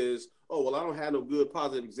example is, oh, well, I don't have no good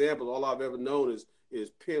positive examples. All I've ever known is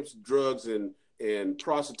pimps, drugs, and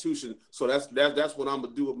prostitution. So that's what I'm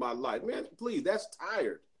going to do with my life. Man, please, that's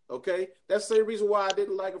tired. Okay? That's the same reason why I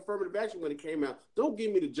didn't like affirmative action when it came out. Don't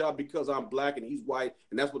give me the job because I'm Black and he's white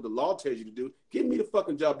and that's what the law tells you to do. Give me the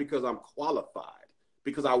fucking job because I'm qualified.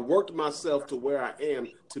 Because I worked myself to where I am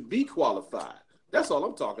to be qualified. That's all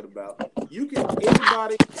I'm talking about. You can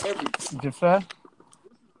anybody, everything.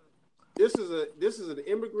 This is an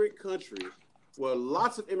immigrant country where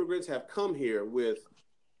lots of immigrants have come here with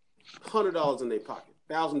 $100 in their pocket,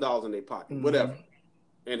 $1,000 in their pocket, whatever,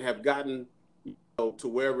 and have gotten to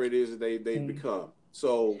wherever it is that they've become.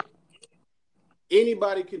 So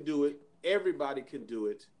anybody can do it. Everybody can do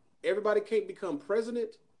it. Everybody can't become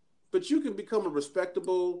president. But you can become a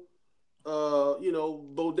respectable,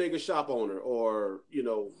 bodega shop owner or,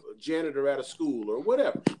 janitor at a school or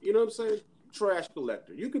whatever. You know what I'm saying? Trash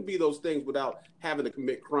collector. You can be those things without having to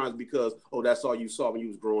commit crimes because, that's all you saw when you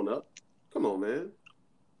was growing up. Come on, man.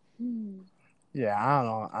 Yeah, I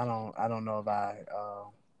don't know if I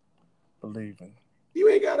believe in. You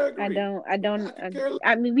ain't gotta agree. I don't.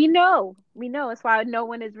 I mean, we know. That's why no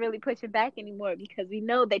one is really pushing back anymore because we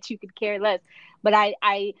know that you could care less. But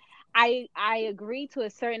I agree to a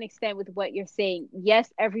certain extent with what you're saying. Yes,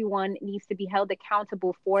 everyone needs to be held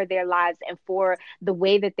accountable for their lives and for the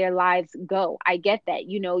way that their lives go. I get that.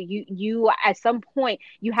 You at some point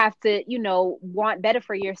you have to, want better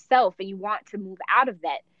for yourself and you want to move out of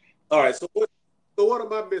that. All right. So what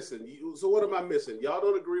am I missing? Y'all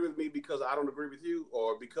don't agree with me because I don't agree with you,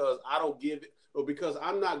 or because I don't give it, or because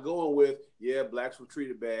I'm not going with, Blacks were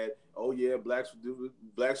treated bad. Oh yeah, Blacks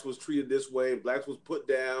was treated this way, and Blacks was put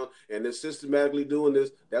down, and they're systematically doing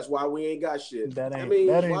this. That's why we ain't got shit. That ain't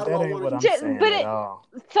what I'm saying at all.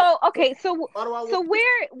 So okay, so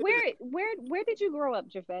where did you grow up,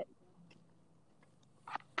 Javette?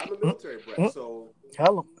 I'm a military brat, so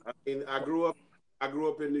tell them. I mean, I grew up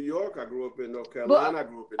in New York. I grew up in North Carolina. I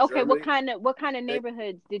grew up in Germany. What kind of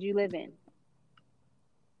neighborhoods did you live in?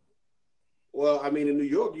 Well, I mean, in New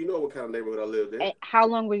York, you know what kind of neighborhood I lived in. And how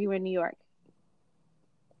long were you in New York?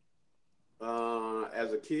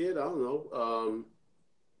 As a kid, I don't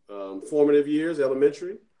know, formative years,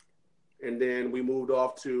 elementary, and then we moved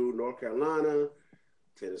off to North Carolina,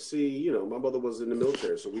 Tennessee. You know, my mother was in the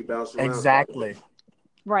military, so we bounced around. Exactly.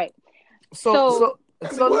 Right. So look,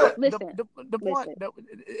 listen, the point that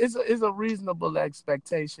is a reasonable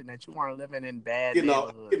expectation that you weren't living in bad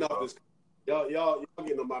neighborhoods. Getting off this. Y'all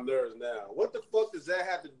getting on my nerves now. What the fuck does that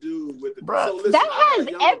have to do with the? Bruh, So listen, that has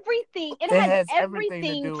everything. It has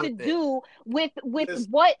everything everything to do with what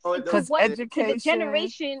education, the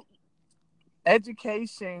generation.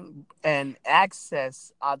 Education and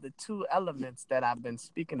access are the two elements that I've been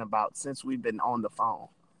speaking about since we've been on the phone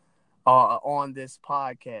or on this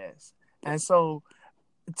podcast. And so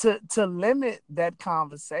to limit that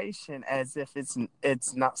conversation as if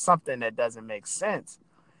it's not something that doesn't make sense,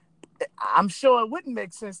 I'm sure it wouldn't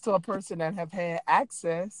make sense to a person that have had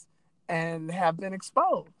access and have been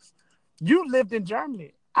exposed. You lived in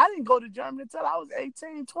Germany. I didn't go to Germany until I was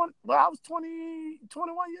 18, 20. Well, I was 20,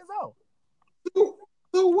 21 years old.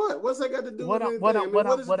 So what? What's that got to do with anything?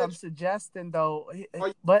 What I'm suggesting, though,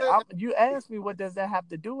 you asked me what does that have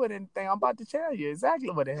to do with anything. I'm about to tell you exactly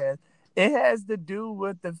what it has. It has to do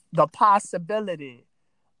with the possibility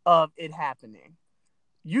of it happening.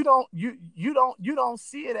 You don't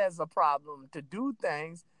see it as a problem to do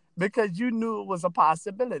things because you knew it was a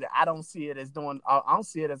possibility. I don't see it as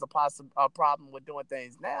a problem with doing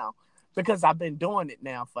things now because I've been doing it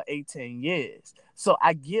now for 18 years. So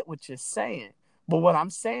I get what you're saying. But what I'm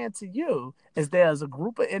saying to you is there's a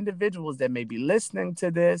group of individuals that may be listening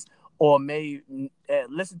to this or may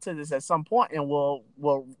listen to this at some point and will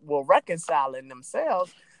reconcile in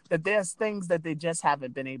themselves that there's things that they just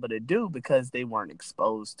haven't been able to do because they weren't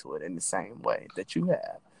exposed to it in the same way that you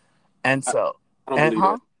have. And so, I don't believe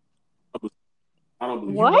that. I don't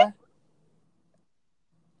believe what? That.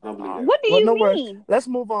 I don't believe that. What do you mean? Worries. Let's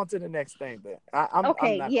move on to the next thing. Then I'm not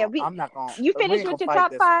going. You finished with your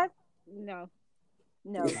top five? No,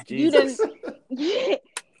 you didn't.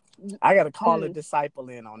 I got to call a disciple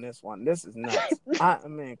in on this one. This is nuts. I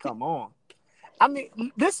mean, come on. I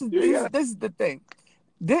mean, this is the thing.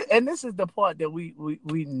 This is the part that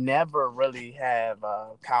we never really have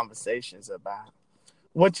conversations about,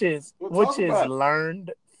 which is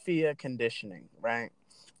learned fear conditioning, right?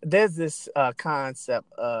 There's this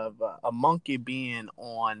concept of a monkey being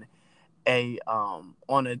on a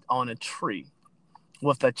tree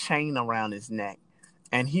with a chain around his neck,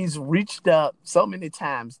 and he's reached up so many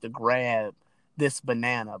times to grab this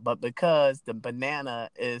banana, but because the banana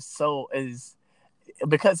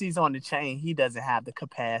because he's on the chain, he doesn't have the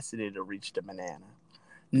capacity to reach the banana.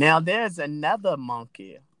 Now there's another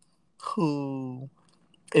monkey who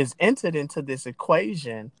is entered into this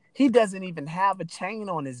equation. He doesn't even have a chain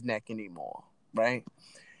on his neck anymore, right?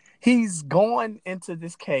 He's going into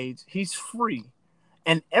this cage. He's free.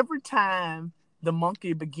 And every time the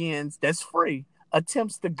monkey that's free,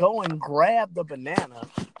 attempts to go and grab the banana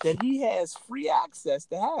that he has free access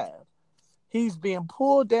to have, he's being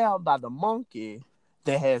pulled down by the monkey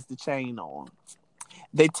that has the chain on.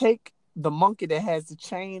 They take the monkey that has the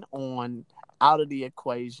chain on out of the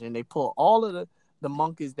equation. They pull all of the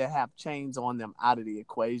monkeys that have chains on them out of the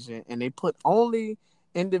equation, and they put only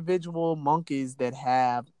individual monkeys that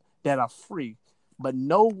are free. But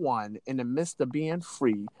no one in the midst of being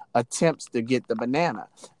free attempts to get the banana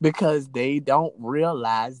because they don't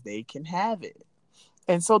realize they can have it.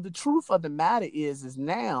 And so the truth of the matter is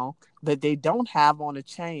now that they don't have on a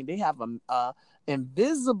chain, they have a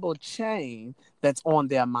invisible chain that's on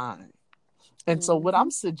their mind. And so what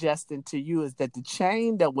I'm suggesting to you is that the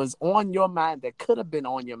chain that was on your mind, that could have been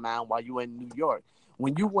on your mind while you were in New York,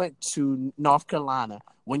 when you went to North Carolina,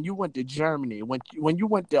 when you went to Germany, when you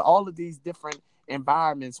went to all of these different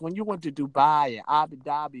environments, when you went to Dubai and Abu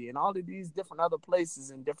Dhabi and all of these different other places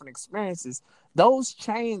and different experiences, those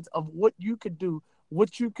chains of what you could do,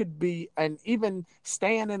 what you could be, and even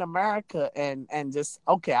staying in America and just,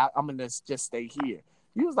 okay, I'm going to just stay here.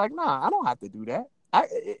 You was like, nah, I don't have to do that.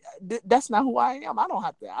 That's not who I am. I don't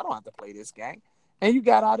have to play this game. And you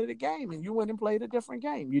got out of the game and you went and played a different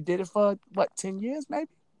game. You did it for 10 years maybe?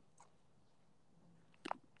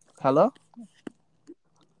 Hello?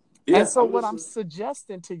 Yeah, and so what I'm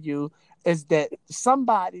suggesting to you is that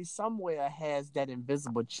somebody somewhere has that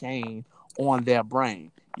invisible chain on their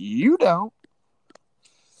brain. You don't.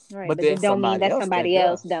 Right, but it don't mean that somebody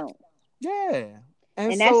else don't. Yeah.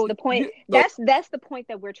 And that's the point. That's the point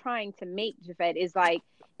that we're trying to make, Javed, is like,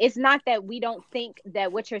 it's not that we don't think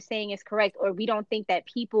that what you're saying is correct, or we don't think that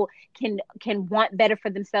people can want better for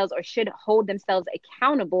themselves or should hold themselves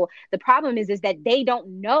accountable. The problem is that they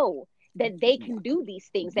don't know that they can do these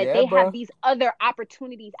things, that they have these other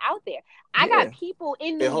opportunities out there. I got people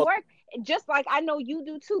in New York, just like I know you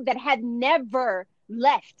do too, that had never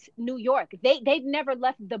left New York. They've never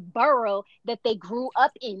left the borough that they grew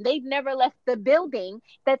up in. They've never left the building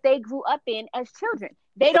that they grew up in as children.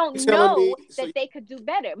 They You don't telling me? know So that they could do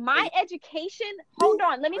better. My education, you hold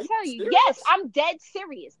on, let me are you tell you. Yes, serious? I'm dead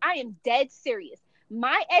serious. I am dead serious.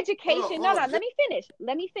 My education, no, Hold no, on. let me finish.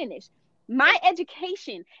 Let me finish. My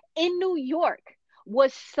education in New York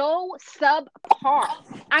was so subpar.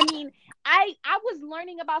 I mean, I was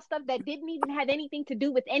learning about stuff that didn't even have anything to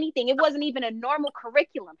do with anything. It wasn't even a normal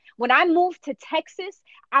curriculum. When I moved to Texas,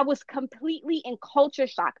 I was completely in culture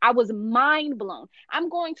shock. I was mind blown. I'm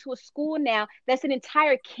going to a school now that's an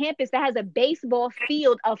entire campus that has a baseball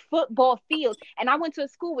field, a football field, and I went to a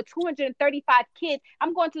school with 235 kids.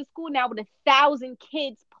 I'm going to a school now with 1,000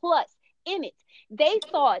 kids plus in it. They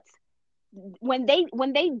thought when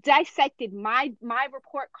they dissected my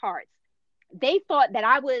report cards, they thought that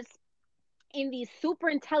I was in these super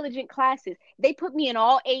intelligent classes. They put me in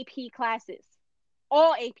all AP classes.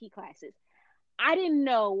 All AP classes. I didn't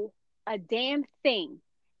know a damn thing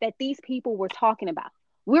that these people were talking about.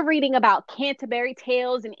 We're reading about Canterbury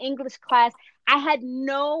Tales in English class. I had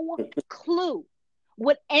no clue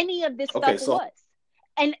what any of this Okay, stuff was.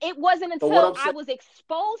 And it wasn't so what until I'm I saying, was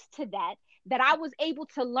exposed to that I was able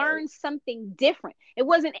to right? learn something different. It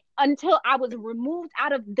wasn't until I was removed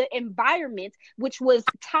out of the environment, which was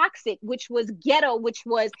toxic, which was ghetto, which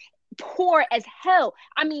was poor as hell.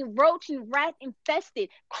 I mean, roach and rat infested,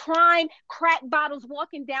 crime, crack bottles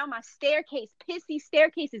walking down my staircase, pissy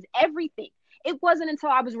staircases, everything. It wasn't until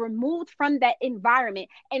I was removed from that environment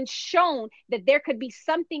and shown that there could be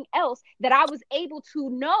something else that I was able to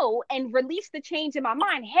know and release the change in my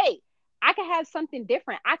mind. Hey, I can have something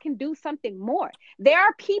different. I can do something more. There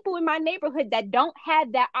are people in my neighborhood that don't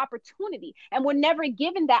have that opportunity and were never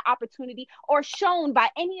given that opportunity or shown by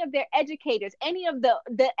any of their educators, any of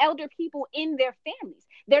the elder people in their families.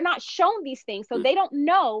 They're not shown these things, so they don't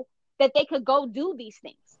know that they could go do these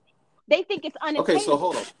things. They think it's Okay, so unattainable.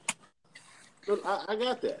 hold on. I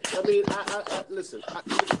got that. I mean, I listen. I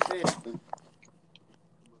understand.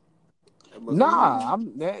 Was it me? Nah,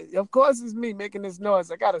 of course it's me making this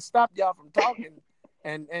noise. I gotta stop y'all from talking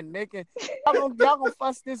and making y'all gonna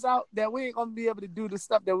fuss this out that we ain't gonna be able to do the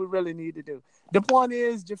stuff that we really need to do. The point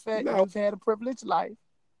is, Jafet, No, you've had a privileged life,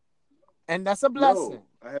 and that's a blessing. no.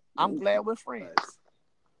 I have I'm no glad we're friends. life.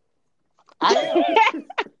 I am.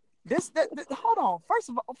 Hold on. First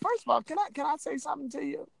of all, can I say something to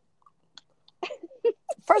you?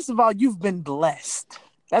 First of all, you've been blessed.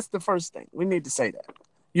 That's the first thing. We need to say that.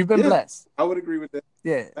 You've been Yeah, blessed. I would agree with that.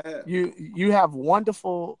 Yeah. I have. You have a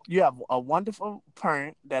wonderful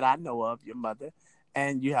parent that I know of, your mother,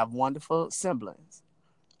 and you have wonderful siblings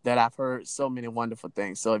that I've heard so many wonderful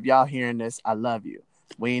things. So if y'all hearing this, I love you.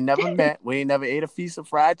 We ain't never met. We ain't never ate a feast of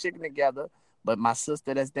fried chicken together. But my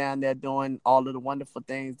sister that's down there doing all of the wonderful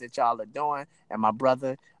things that y'all are doing, and my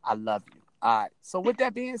brother, I love you. All right. So with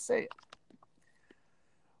that being said,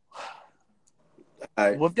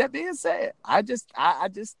 I, I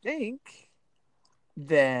just think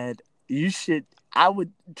that you should.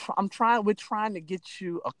 We're trying to get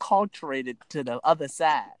you acculturated to the other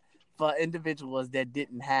side for individuals that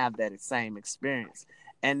didn't have that same experience.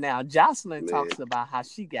 And now Jocelyn man, talks about how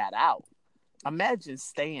she got out. Imagine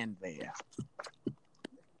staying there.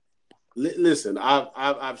 listen.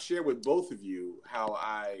 I've shared with both of you how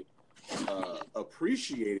I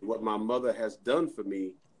appreciated what my mother has done for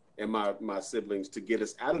me and my siblings to get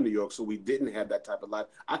us out of New York, so we didn't have that type of life.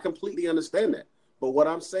 I completely understand that. But what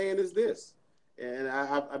I'm saying is this, and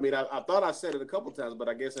I mean, I thought I said it a couple times, but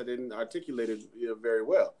I guess I didn't articulate it very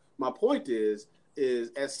well. My point is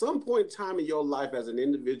at some point in time in your life as an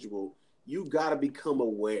individual, you got to become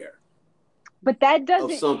aware But that of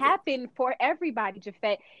doesn't something. happen for everybody,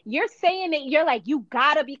 Jafet. You're saying it, you're like, you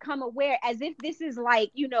gotta become aware, as if this is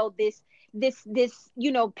like, this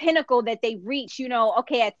pinnacle that they reach,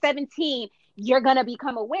 okay, at 17, you're gonna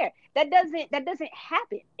become aware. That doesn't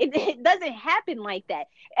happen. It doesn't happen like that.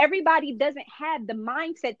 Everybody doesn't have the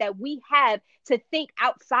mindset that we have to think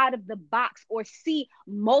outside of the box or see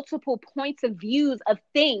multiple points of views of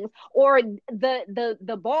things, or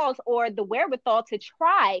the balls or the wherewithal to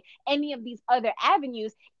try any of these other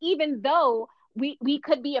avenues, even though we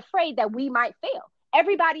could be afraid that we might fail.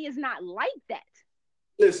 Everybody is not like that.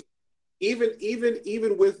 Listen,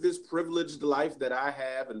 even with this privileged life that I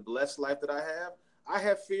have and blessed life that I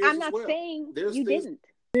have fears I'm as not well. saying There's you things. didn't.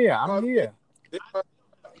 Yeah, Are, I'm here. there are,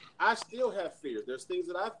 I still have fears. There's things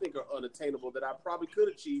that I think are unattainable that I probably could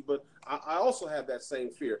achieve, but I also have that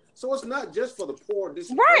same fear. So it's not just for the poor and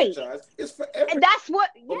Right. disenfranchised. It's for And everyone. that's what,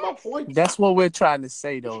 But my yes. point, That's what we're trying to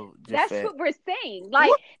say, though, That's Jafet. what we're saying. Like,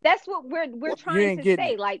 what, that's what we're what, You trying ain't to getting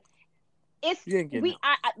say. it. Like, it's You ain't getting we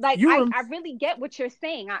out. like You rem- I really get what you're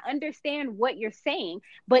saying. I understand what you're saying,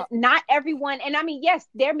 but not everyone. And I mean, yes,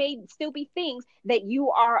 there may still be things that you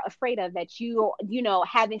are afraid of that you know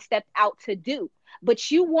haven't stepped out to do, but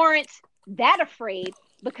you weren't that afraid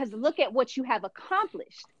because look at what you have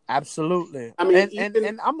accomplished. Absolutely. I mean,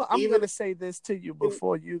 And I'm even gonna say this to you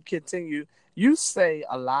before you continue. You say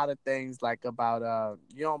a lot of things like about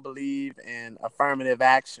you don't believe in affirmative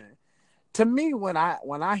action. To me, when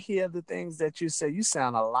I hear the things that you say, you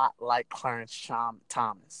sound a lot like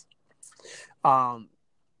Thomas. Um,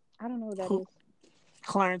 I don't know what that who is.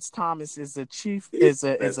 Clarence Thomas is a chief is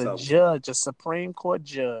that's a something. judge, a Supreme Court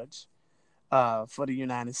judge for the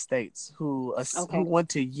United States who Okay. went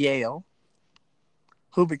to Yale,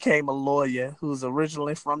 who became a lawyer, who's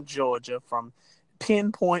originally from Georgia, from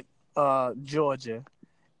Pinpoint, Georgia.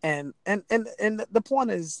 And the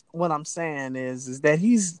point is, what I'm saying is that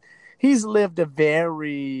he's lived a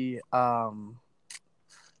very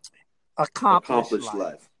accomplished Accomplished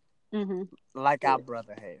life, life. Mm-hmm. like Yeah. our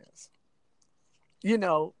brother has.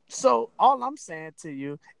 So all I'm saying to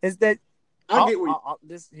you is that I get what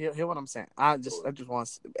hear what I'm saying. I just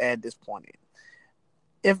want to add this point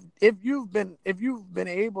in. If you've been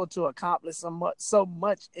able to accomplish so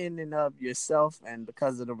much in and of yourself and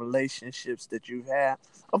because of the relationships that you've had,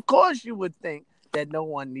 of course you would think that no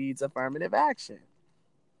one needs affirmative action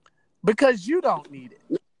because you don't need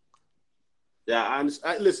it. Yeah,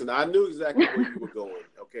 listen. I knew exactly where you were going.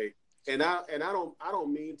 Okay, and I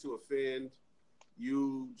don't mean to offend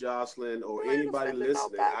you, Jocelyn, or You ain't anybody offending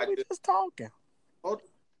listening. nobody. We just talking.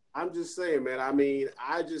 I'm just saying, man. I mean,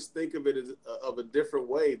 I just think of it as of a different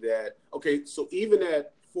way. That okay, so even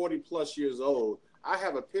at 40 plus years old, I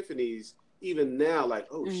have epiphanies even now. Like,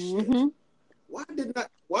 oh shit, Mm-hmm. why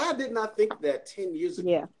didn't I think that 10 years ago?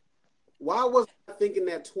 Yeah. Why wasn't I thinking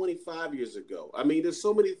that 25 years ago? I mean, there's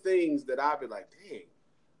so many things that I've been like, dang,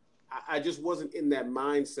 I just wasn't in that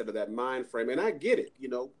mindset or that mind frame. And I get it.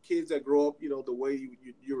 Kids that grow up, the way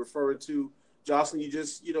you're referring to, Jocelyn, you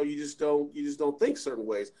just don't think certain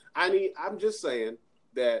ways. I mean, I'm just saying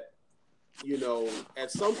that,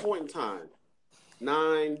 at some point in time,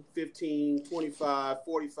 9, 15, 25,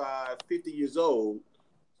 45, 50 years old,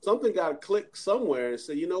 something got to click somewhere and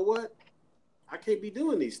say, you know what? I can't be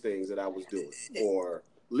doing these things that I was doing or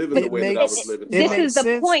living the way that I was living. This is makes the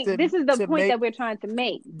sense point. This is the to point make that we're trying to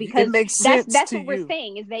make it because makes that's sense to what we're you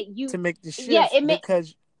saying is that to make the yeah, shift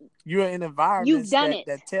because you're in you've environments done it.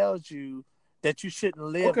 that tells you that you shouldn't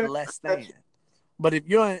live Okay. less than. But if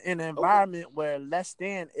you're in an environment Okay. where less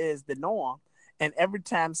than is the norm, and every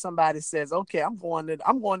time somebody says, "Okay, I'm going to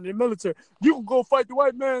the military," you can go fight the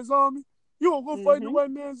white man's army. You gonna go fight the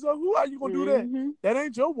white man's army? Who are you gonna do that? That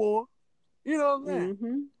ain't your war. You know what I'm saying?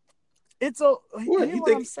 Mm-hmm. It's a What hear you what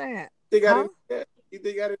think? I'm saying? Think I Huh? didn't hear that? You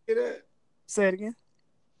think I didn't hear that? Say it again.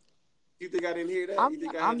 You think I didn't hear that? You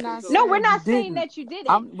think I I'm had not been told No, that? we're saying you not saying didn't. that you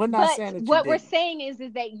didn't. We're not But saying that you what we're didn't. saying is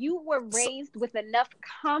that you were So, raised with enough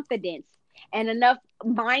confidence and enough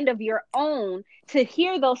mind of your own to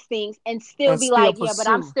hear those things and still and be still like, yeah, but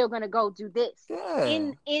I'm pursue. still gonna go do this.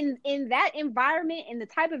 Yeah. In that environment, in the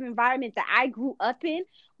type of environment that I grew up in,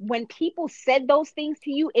 when people said those things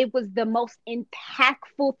to you, it was the most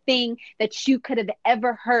impactful thing that you could have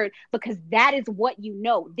ever heard because that is what you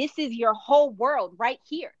know. This is your whole world right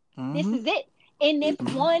here. This Mm-hmm. is it. In this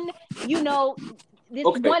one, this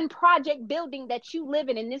Okay. one project building that you live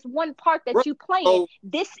in this one park that Right. you play in, So,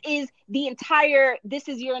 this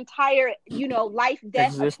is your entire, life,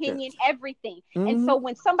 death, opinion, Existence. everything. And Mm-hmm. so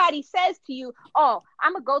when somebody says to you, oh,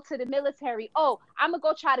 I'm gonna go to the military, oh, I'm gonna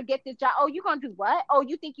go try to get this job, oh, you gonna do what, oh,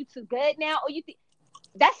 you think you too good now, oh, you think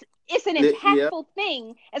it's an yeah. impactful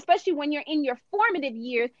thing, especially when you're in your formative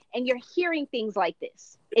years and you're hearing things like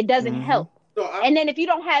this. It doesn't Mm-hmm. help. No, And then if you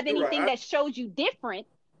don't have you're anything right. that shows you different,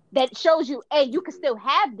 that shows you, hey, you can still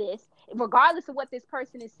have this, regardless of what this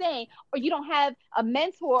person is saying, or you don't have a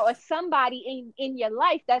mentor or somebody in your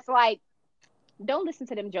life that's like, don't listen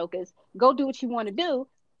to them jokers. Go do what you want to do.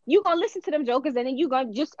 You're going to listen to them jokers and then you're going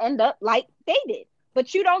to just end up like they did.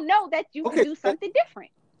 But you don't know that you can Okay. do something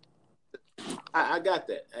different. I got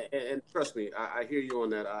that, and trust me, I hear you on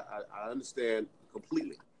that. I understand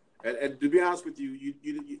completely, and to be honest with you,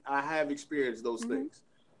 I have experienced those things.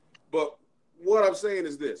 But what I'm saying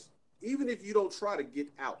is this: even if you don't try to get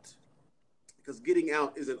out, because getting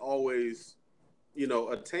out isn't always,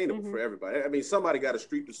 attainable for everybody. I mean, somebody got to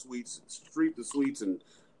street the sweets,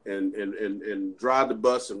 and drive the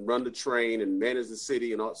bus and run the train and manage the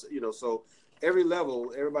city and all. So every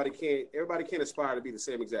level, everybody can't aspire to be the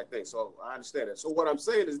same exact thing. So I understand that. So what I'm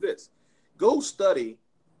saying is this: go study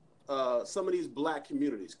some of these black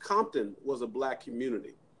communities. Compton was a black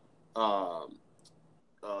community. um,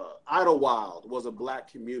 Idlewild was a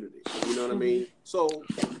black community. You know what I mean? So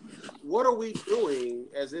what are we doing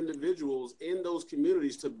as individuals in those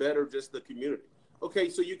communities to better just the community? Okay,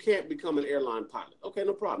 so you can't become an airline pilot. Okay,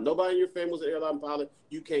 no problem. Nobody in your family was an airline pilot.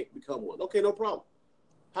 You can't become one. Okay, no problem.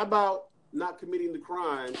 How about not committing the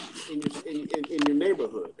crime in your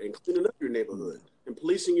neighborhood and cleaning up your neighborhood and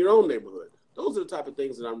policing your own neighborhood? Those are the type of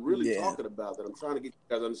things that I'm really talking about, that I'm trying to get you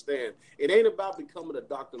guys to understand. It ain't about becoming a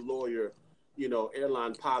doctor, lawyer,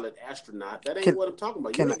 airline pilot, astronaut. That ain't what I'm talking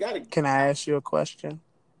about. Can I ask you a question?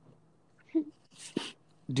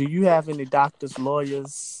 Do you have any doctors,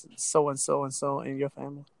 lawyers, so and so in your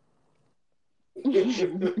family?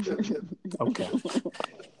 Okay.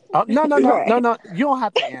 No. Right. You don't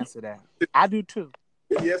have to answer that. I do too.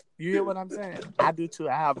 Yes. You hear what I'm saying? I do too.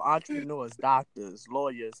 I have entrepreneurs, doctors,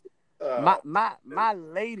 lawyers. My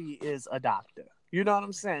lady is a doctor. You know what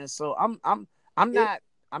I'm saying? So I'm not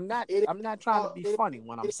trying to be funny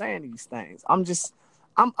when I'm saying these things. I'm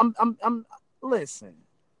listen.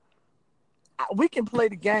 We can play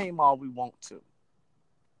the game all we want to.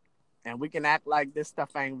 And we can act like this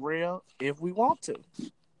stuff ain't real if we want to.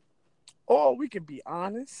 Or we can be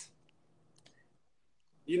honest.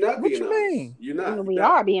 You're not being honest. What you mean? You're not. We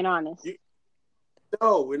are being honest.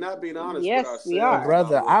 No, we're not being honest with ourselves. We are.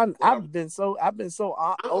 Brother, I've been so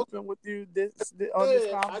open with you on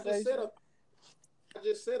this conversation. I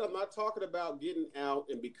just said I'm not talking about getting out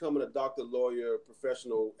and becoming a doctor, lawyer,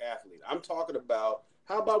 professional athlete. I'm talking about,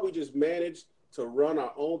 how about we just manage to run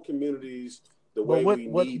our own communities the way we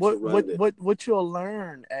need to run them. What you'll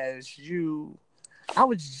learn as you... I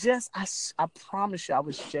promise you, I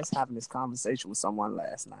was just having this conversation with someone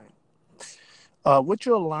last night. What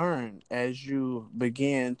you'll learn as you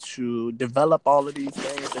begin to develop all of these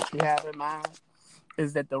things that you have in mind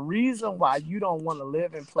is that the reason why you don't want to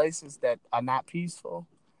live in places that are not peaceful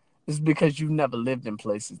is because you've never lived in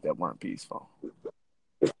places that weren't peaceful.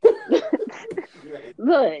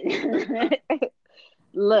 Look.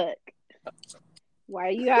 Why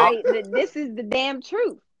are you? This is the damn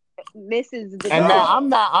truth. This is the. And now I'm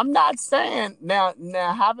not saying now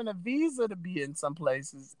having a visa to be in some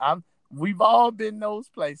places. We've all been those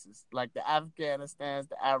places, like the Afghanistans,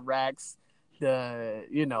 the Iraqs, the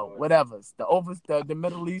whatever's the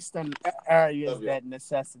Middle Eastern areas that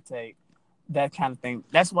necessitate that kind of thing.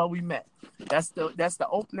 That's why we met. That's the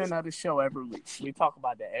opening of the show every week. We talk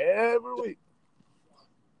about that every week.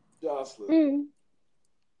 Jocelyn,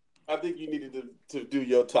 I think you needed to do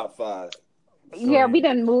your top 5. Yeah, we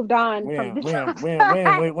done moved on from this. We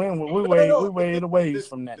way away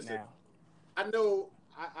from that now. I know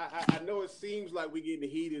it seems like we're getting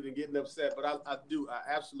heated and getting upset, but I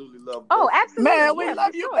absolutely love. Oh, absolutely, man, we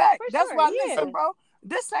love you back. That's why. Yeah. Listen, bro,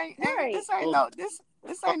 this ain't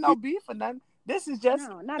no beef or nothing. This is just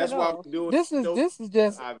not that's at why all. I'm doing. This is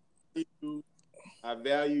just. I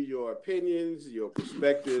value your opinions, your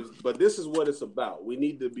perspectives, but this is what it's about. We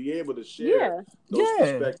need to be able to share those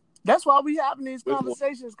perspectives. That's why we having these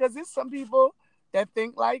conversations, because there's some people that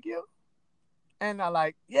think like you and are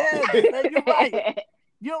like, yeah, you're right.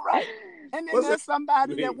 You're right. And then there's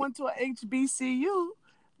somebody that went to a HBCU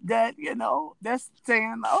that, that's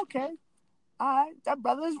saying, okay, all right, that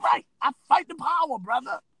brother is right. I fight the power,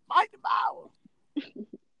 brother. Fight the power.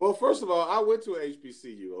 Well, first of all, I went to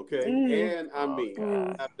HBCU, okay? And I mean,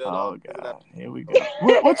 God. Here we go.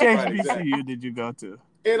 Which HBCU did you go to?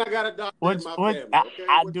 And I got a doctor in my family. Okay?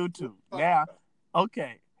 I do too. Now,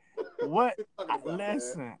 okay. What?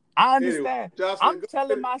 Listen, I understand. Anyway, Jocelyn, I'm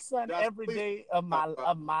telling my son every day of my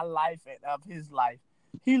life and of his life.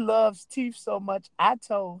 He loves teeth so much. I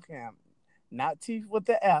told him, not teeth with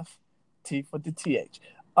the F, teeth with the TH.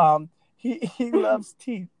 He loves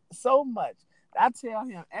teeth so much. I tell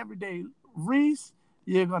him every day, Reese,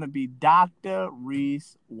 you're gonna be Dr.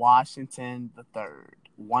 Reese Washington III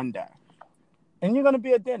one day. And you're going to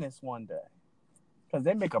be a dentist one day. Because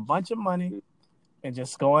they make a bunch of money and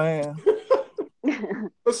just go in.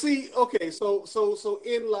 But see, okay, so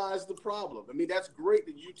in lies the problem. I mean, that's great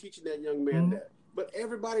that you're teaching that young man that. But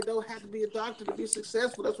everybody don't have to be a doctor to be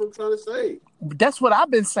successful. That's what I'm trying to say. That's what I've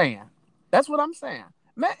been saying. That's what I'm saying.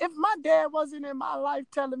 Man, if my dad wasn't in my life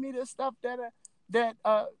telling me this stuff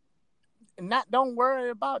don't worry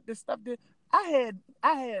about this stuff that I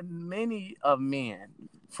had many of men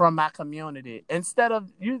from my community. Instead of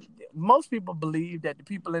most people believe that the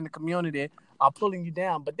people in the community are pulling you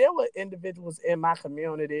down, but there were individuals in my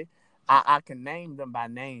community. I can name them by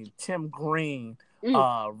name: Tim Green,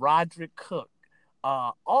 Roderick Cook,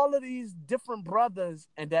 all of these different brothers,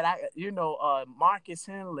 and that Marcus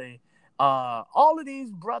Henley, all of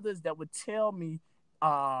these brothers that would tell me,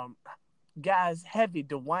 guys heavy,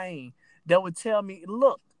 Dwayne, that would tell me,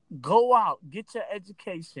 look, go out, get your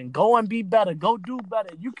education, go and be better, go do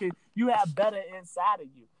better. You have better inside of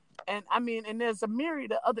you. And I mean, and there's a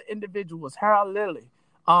myriad of other individuals, Harold Lilly,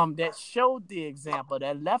 that showed the example,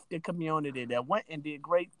 that left the community, that went and did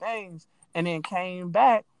great things, and then came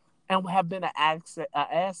back and have been an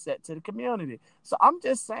asset to the community. So I'm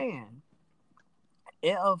just saying,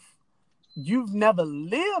 if you've never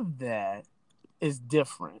lived that, it's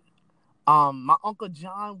different. My uncle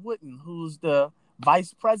John Wooden, who's the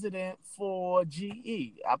vice president for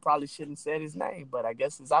GE, I probably shouldn't say his name, but I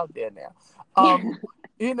guess it's out there now.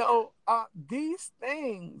 These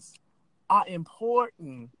things are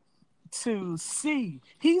important to see.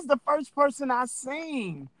 He's the first person I've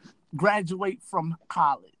seen graduate from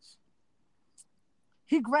college.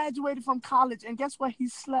 He graduated from college, and guess what? He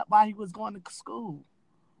slept while he was going to school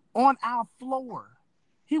on our floor.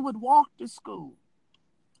 He would walk to school.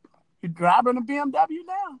 He's driving a BMW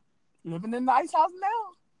now, living in a nice house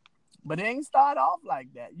now. But it ain't started off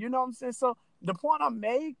like that. You know what I'm saying? So the point I'm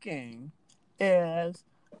making is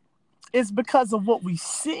it's because of what we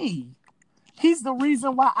see. He's the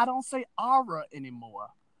reason why I don't say aura anymore.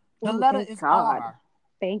 The letter is God. R.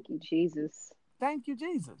 Thank you, Jesus. Thank you,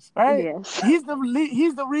 Jesus. Right? Yes. He's the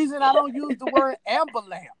reason I don't use the word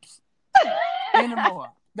ambulance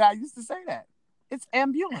anymore. Now, I used to say that. It's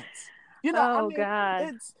ambulance.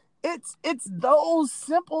 God. It's those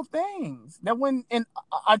simple things that when in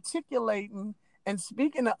articulating and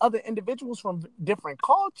speaking to other individuals from different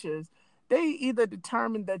cultures, they either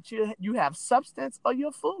determine that you have substance or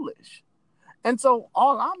you're foolish. And so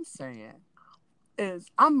all I'm saying is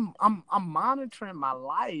I'm monitoring my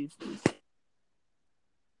life.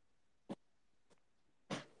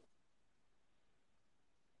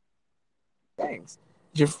 Things.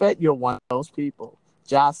 Jafet, you're one of those people.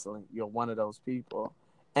 Jocelyn, you're one of those people.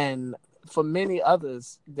 And for many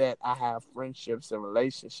others that I have friendships and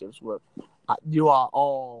relationships with, you are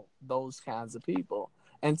all those kinds of people.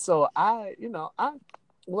 And so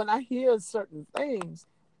when I hear certain things,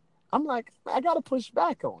 I'm like, I got to push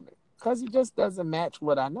back on it because it just doesn't match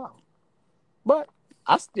what I know. But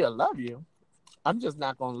I still love you. I'm just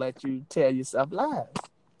not going to let you tell yourself lies,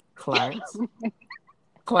 Clarence.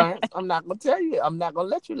 Clarence, I'm not going to tell you. I'm not going to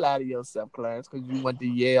let you lie to yourself, Clarence, because you went to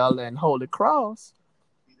Yale and Holy Cross.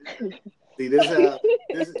 See, this how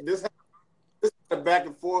the back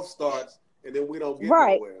and forth starts, and then we don't get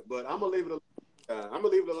nowhere. But I'm going to leave it alone. I'm going to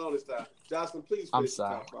leave it alone this time. Jocelyn, please finish. I'm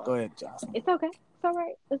sorry. Go ahead, Jocelyn. It's okay. It's all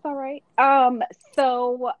right. It's all right. I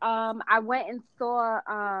went and saw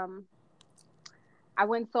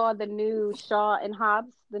the new Shaw and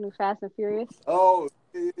Hobbs, the new Fast and Furious. Oh,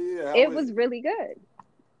 yeah. It was really good.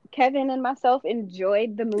 Kevin and myself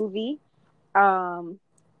enjoyed the movie.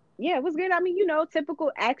 Yeah, it was good. I mean,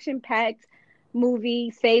 typical action-packed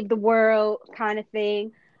movie, save the world kind of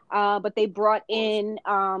thing. But they brought in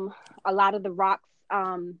a lot of the Rock's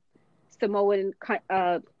Samoan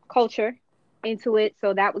culture into it,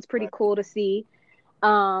 so that was pretty cool to see.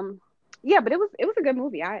 Yeah, but it was a good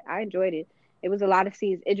movie. I enjoyed it. It was a lot of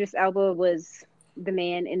scenes. Idris Elba was the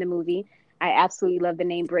man in the movie. I absolutely love the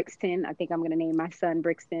name Brixton. I think I'm gonna name my son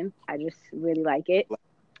Brixton. I just really like it.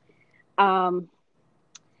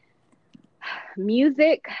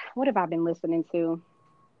 Music. What have I been listening to?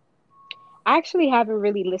 I actually haven't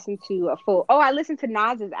really listened to a full. Oh, I listened to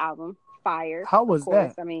Nas's album, Fire. How was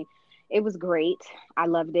that? I mean, it was great. I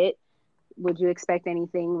loved it. Would you expect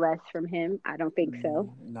anything less from him? I don't think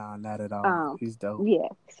so. No, not at all. He's dope. Yeah.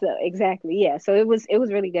 So exactly. Yeah. So it was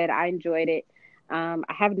really good. I enjoyed it. I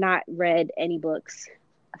have not read any books.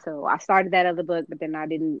 So I started that other book, but then I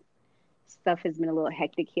didn't. Stuff has been a little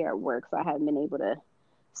hectic here at work, so I haven't been able to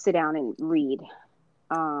sit down and read.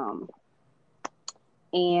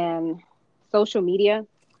 And social media.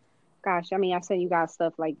 Gosh, I mean, I send you guys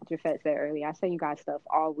stuff like Jafet said earlier. I send you guys stuff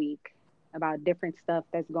all week about different stuff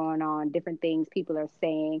that's going on, different things people are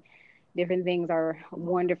saying, different things our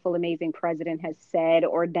wonderful, amazing president has said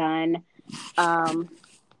or done.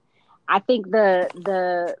 I think the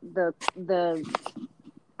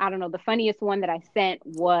I don't know, the funniest one that I sent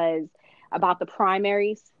was about the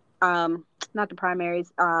primaries. Not the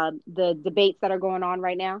primaries, the debates that are going on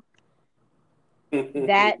right now.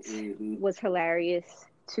 That was hilarious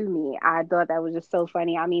to me. I thought that was just so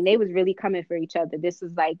funny. I mean, they was really coming for each other. This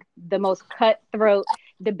was like the most cutthroat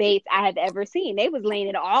debates I have ever seen. They was laying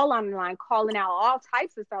it all on the line, calling out all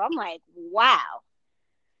types of stuff. I'm like, wow.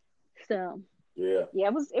 So yeah,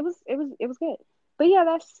 it was good. But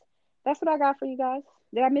yeah, that's what I got for you guys.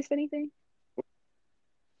 Did I miss anything?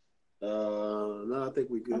 No, I think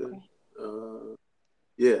we good. Okay.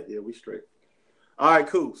 Yeah, we straight. All right,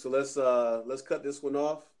 cool. So let's cut this one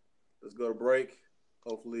off. Let's go to break.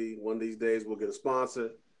 Hopefully, one of these days we'll get a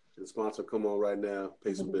sponsor. The sponsor, come on right now.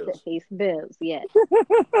 Pay some bills. Pay some bills, yeah.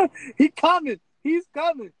 He coming. He's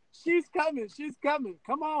coming. She's coming. She's coming.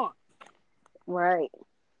 Come on. Right.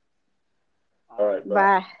 All right.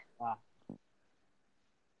 Bye. Bye.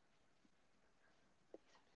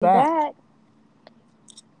 Back.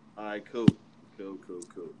 All right, cool.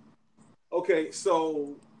 Okay,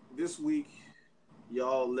 so this week,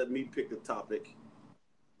 y'all let me pick the topic.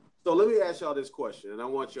 So let me ask y'all this question, and I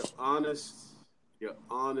want your honest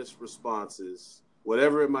responses,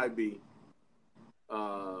 whatever it might be,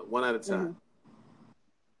 one at a time. Mm-hmm.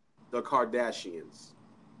 The Kardashians.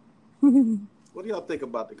 What do y'all think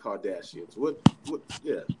about the Kardashians? What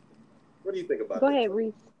do you think about Go ahead,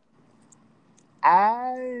 Reese.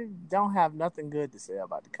 I don't have nothing good to say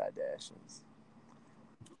about the Kardashians.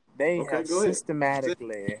 They have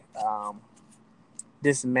systematically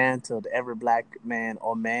dismantled every black man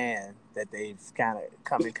or man that they've kind of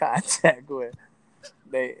come in contact with.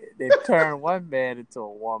 They've turned one man into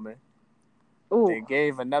a woman. Ooh. They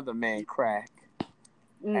gave another man crack.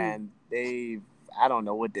 And I don't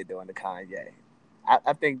know what they're doing to Kanye.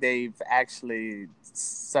 I think they've actually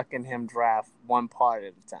sucking him dry one part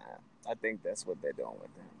at a time. I think that's what they're doing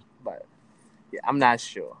with him. But yeah, I'm not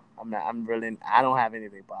sure. I don't have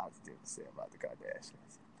anything positive to say about the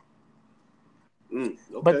Kardashians.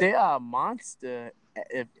 Okay. But they are a monster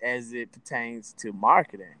as it pertains to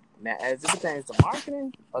marketing. Now, as it pertains to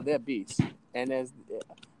marketing, they're beasts. And as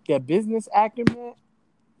their business acumen,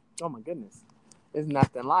 oh my goodness, there's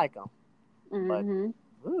nothing like them. Mm-hmm.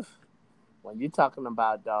 But when you're talking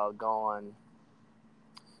about doggone,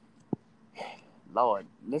 Lord,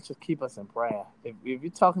 let's just keep us in prayer. If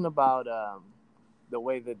you're talking about the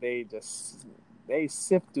way that they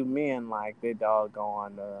sift through men like they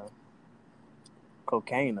doggone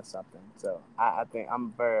cocaine or something. So I think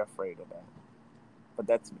I'm very afraid of that. But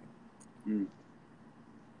that's me.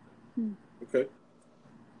 Okay,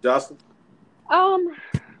 Jocelyn.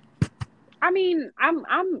 I mean,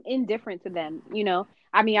 I'm indifferent to them. You know,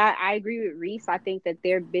 I mean, I agree with Reese. I think that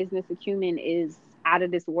their business acumen is out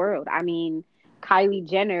of this world. I mean, Kylie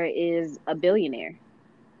Jenner is a billionaire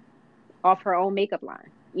off her own makeup line.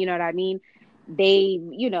 You know what I mean?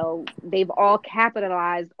 They've all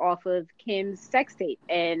capitalized off of Kim's sex tape.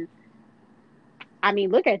 And I mean,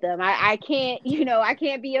 look at them. I can't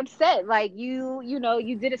be upset. Like you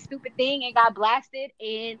did a stupid thing and got blasted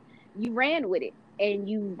and you ran with it. And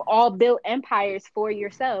you've all built empires for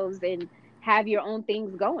yourselves and have your own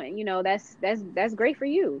things going. You know, that's great for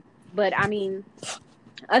you. But I mean,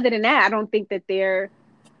 other than that, I don't think that they're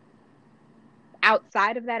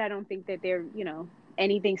outside of that. I don't think that they're,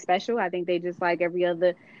 anything special. I think they just like every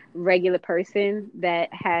other regular person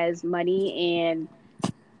that has money and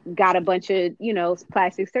got a bunch of,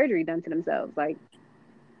 plastic surgery done to themselves. Like,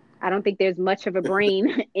 I don't think there's much of a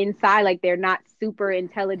brain inside. Like, they're not super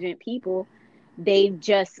intelligent people. They've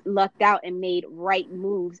just lucked out and made right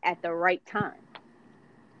moves at the right time.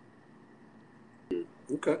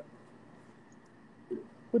 Okay.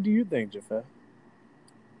 What do you think, Jafar?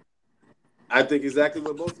 I think exactly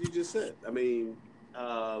what both of you just said. I mean,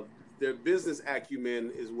 their business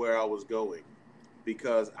acumen is where I was going,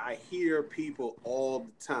 because I hear people all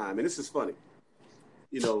the time, and this is funny.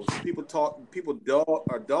 People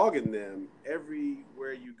are dogging them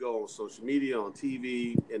everywhere you go on social media, on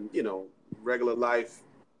TV, and regular life.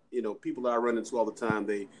 People that I run into all the time.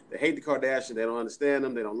 They hate the Kardashians. They don't understand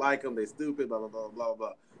them. They don't like them. They're stupid. Blah blah blah blah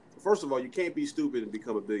blah. First of all, you can't be stupid and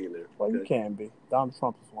become a billionaire. Well, okay? You can be. Donald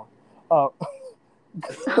Trump is one.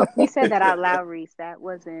 You said that out loud, Reese. That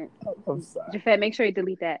wasn't. I'm sorry. Jafet, make sure you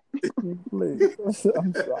delete that. Please.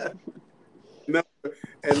 I'm sorry.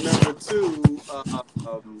 Number two,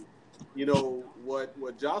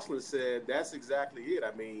 what Jocelyn said. That's exactly it.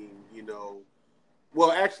 I mean,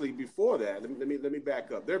 well, actually, before that, let me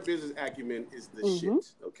back up. Their business acumen is the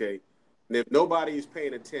shit. Okay, and if nobody is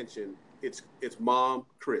paying attention, it's Mom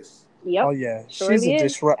Chris. Yep. Oh yeah, she's a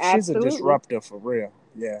disruptor for real.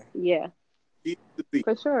 Yeah. Yeah. She's the beast.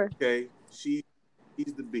 For sure. Okay, she's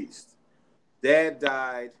the beast. Dad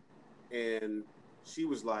died, and she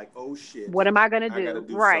was like, "Oh shit, what am I gonna do?"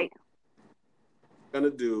 Right. I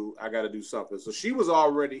gotta do something. So she was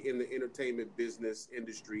already in the entertainment business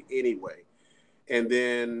industry anyway. And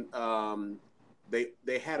then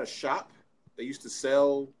they had a shop. They used to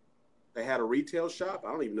sell. They had a retail shop.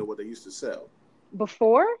 I don't even know what they used to sell.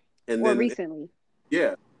 Before or recently?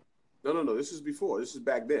 Yeah. No. This is before. This is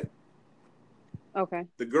back then. Okay.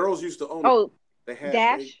 The girls used to own. Oh, they had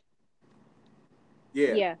Dash.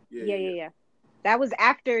 Yeah. That was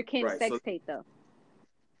after Kim's sex tape, though.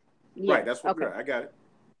 Right, Yeah. that's what. Okay. Right, I got it.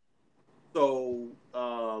 So,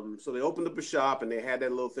 so they opened up a shop and they had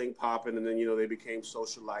that little thing popping, and then they became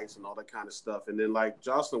socialites and all that kind of stuff. And then, like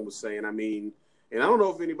Jocelyn was saying, I mean, and I don't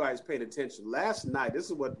know if anybody's paying attention. Last night, this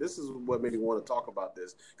is what made me want to talk about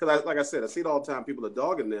this because, like I said, I see it all the time. People are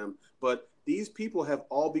dogging them, but these people have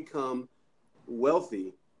all become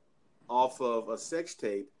wealthy off of a sex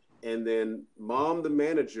tape, and then mom, the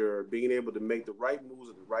manager, being able to make the right moves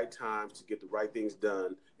at the right times to get the right things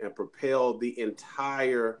done and propel the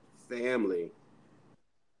entire family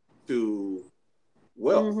to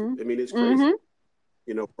wealth. Mhm. I mean, it's crazy. Mhm.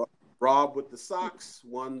 You know, Rob with the socks.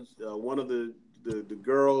 One of the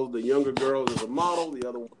girls, the younger girls, is a model. The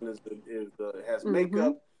other one has Mhm.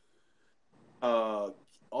 makeup. Uh,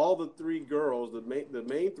 all the three girls, the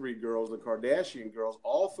main three girls, the Kardashian girls,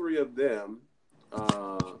 all three of them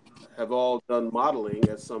uh, have all done modeling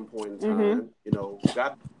at some point in Mhm.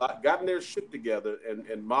 time. Gotten their shit together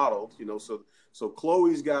and modeled. So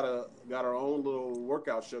Chloe's got her own little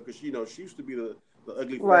workout show because she used to be the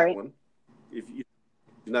ugly fat Right. one. If you,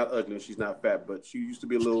 she's not ugly, she's not fat, but she used to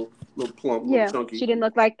be a little plump, little Yeah. She chunky. didn't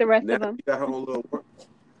look like the rest Now of them. she got her own little work.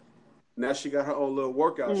 Now she got her own little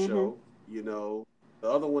workout Mhm. show. The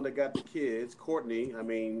other one that got the kids, Courtney. I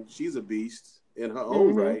mean, she's a beast in her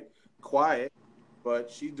own Mhm. right. Quiet, but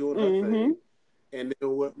she's doing her thing. Mhm. And then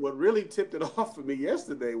what really tipped it off for me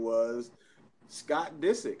yesterday was Scott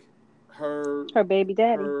Disick, her Her baby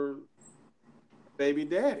daddy. her baby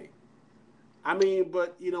daddy. I mean,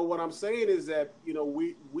 but what I'm saying is that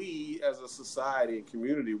we as a society and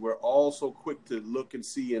community, we're all so quick to look and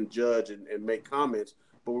see and judge and make comments,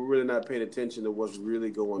 but we're really not paying attention to what's really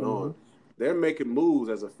going Mm-hmm. on. They're making moves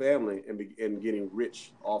as a family and getting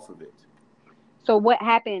rich off of it. So what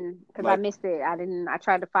happened? Because I Like, missed it. I didn't. I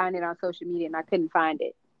tried to find it on social media and I couldn't find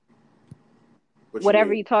it. what you Whatever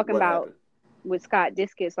mean? you talking What about happened? with Scott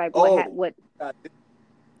Discus, like what? Oh, What?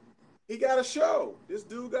 he got a show. This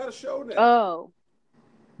dude got a show now. Oh.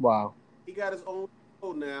 Wow. He got his own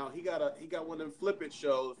show now. He got one of them flip it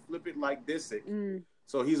shows, flip it like Disick. Mm.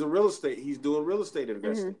 So he's doing real estate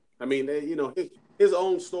investing. Mhm. I mean, his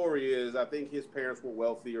own story is I think his parents were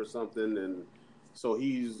wealthy or something, and so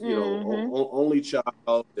he's Mhm. only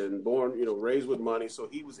child and born raised with money. So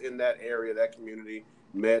he was in that area, that community,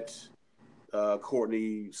 met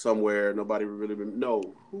Courtney somewhere. Nobody really know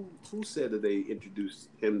who said that they introduced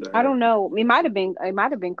him to I don't her. know. It might have been. It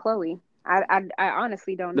might have been Chloe. I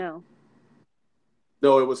honestly don't know.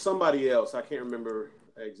 No, it was somebody else. I can't remember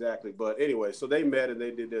exactly, but anyway, so they met and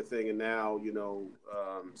they did their thing, and now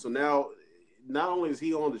so now not only is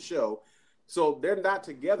he on the show, so they're not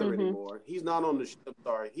together Mhm. anymore. He's not on the show. I'm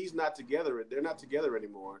sorry, he's not together. They're not together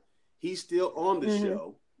anymore. He's still on the Mhm.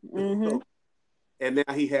 show, Mhm. and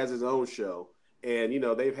now he has his own show. And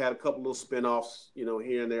they've had a couple little spinoffs,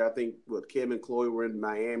 here and there. I think what Kim and Chloe were in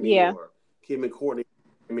Miami, Yeah. or Kim and Courtney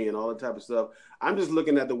and all that type of stuff. I'm just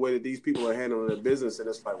looking at the way that these people are handling their business, and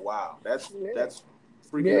it's like, wow, Yeah. that's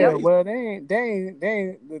freaking Yeah. Yep. amazing. Well, they ain't.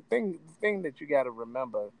 The thing that you got to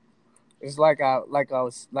remember is like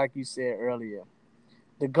you said earlier.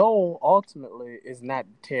 The goal ultimately is not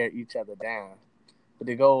to tear each other down, but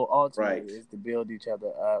the goal ultimately Right. is to build each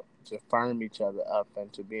other up, to firm each other up,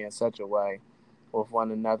 and to be in such a way with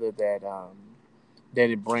one another that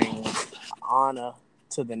it brings honor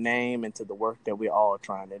to the name and to the work that we're all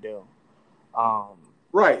trying to do. Um,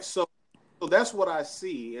 Right. So that's what I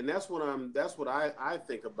see, and that's what I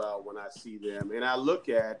think about when I see them, and I look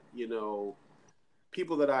at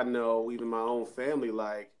people that I know, even my own family,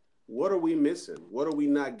 like, what are we missing? What are we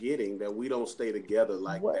not getting that we don't stay together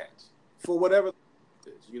like what? that for whatever it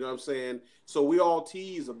is? You know what I'm saying? So we all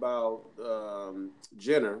tease about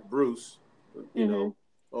Jenner, Bruce, Mhm.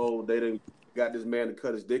 oh, they didn't got this man to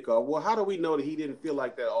cut his dick off. Well, how do we know that he didn't feel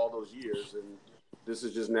like that all those years, and this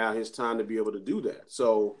is just now his time to be able to do that?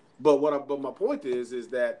 So, but my point is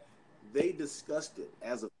that they discussed it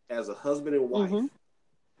as a husband and Mhm. wife.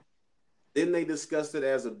 Then they discussed it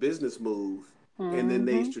as a business move, and then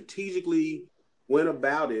they Mhm. strategically went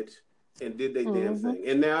about it and did their damn Mhm. thing.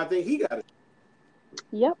 And now I think he got it.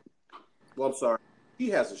 Yep. Well, I'm sorry, he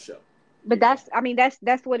has a show. But that's, I mean,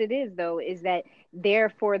 that's what it is though, is that they're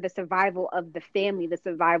for the survival of the family, the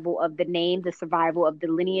survival of the name, the survival of the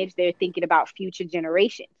lineage. They're thinking about future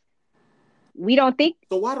generations. We don't think,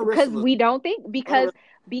 So why the rest because of us? we don't think, Why the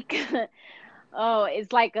because oh,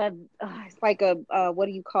 it's like what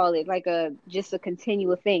do you call it? Like a just a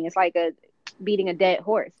continual thing. It's like a beating a dead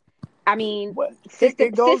horse. I mean, What it goes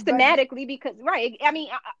back to systematically, because right. I mean,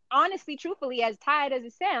 honestly, truthfully, as tired as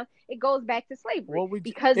it sounds, it goes back to slavery what we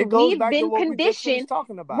because it goes we've back to been what we just conditioned. finished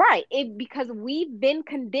talking about. Right, because we've been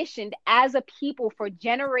conditioned as a people for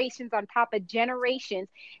generations on top of generations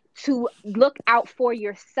to look out for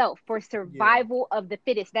yourself, for Yeah. survival of the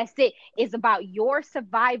fittest. That's it. It's about your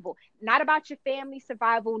survival, not about your family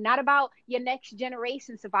survival, not about your next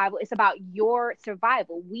generation survival. It's about your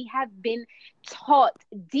survival. We have been taught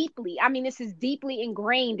deeply. I mean, this is deeply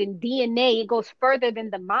ingrained in DNA. It goes further than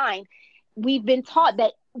the mind. We've been taught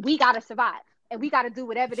that we got to survive and we got to do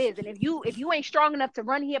whatever it is. And if you ain't strong enough to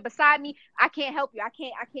run here beside me, I can't help you.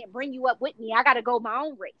 I can't bring you up with me. I got to go my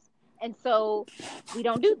own race. And so we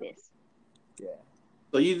don't do this. Yeah.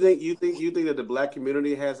 So you think that the black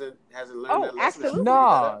community hasn't learned Oh, that lesson, hasn't absolutely. figured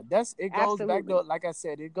that out? No, it goes back to, Absolutely. like I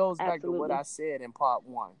said, it goes back to what Absolutely. I said in part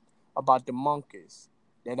 1 about the monkeys.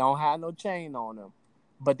 They don't have no chain on them.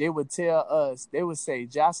 But they would tell us, they would say,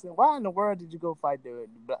 Jocelyn, why in the world did you go fight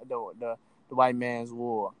the white man's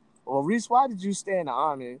war? Or Reese, why did you stay in the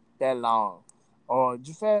army that long? Or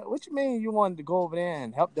Jafet, what you mean you wanted to go over there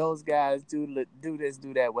and help those guys do this,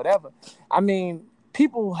 do that, whatever? I mean,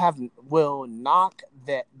 people will knock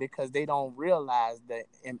that because they don't realize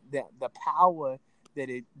the power that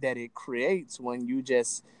it creates when you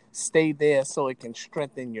just stay there so it can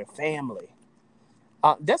strengthen your family.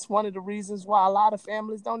 That's one of the reasons why a lot of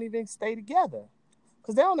families don't even stay together,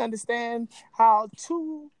 because they don't understand how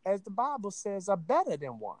two, as the Bible says, are better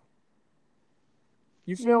than one.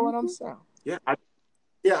 You feel what I'm saying?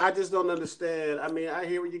 Yeah, I just don't understand. I mean, I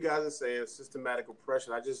hear what you guys are saying, systematic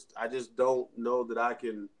oppression. I just don't know that I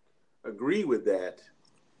can agree with that.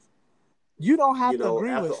 You don't have You to know, agree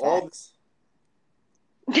after with all, facts,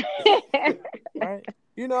 right?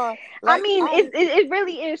 You know, I like mean, it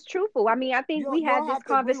really is truthful. I mean, I think we you don't had this have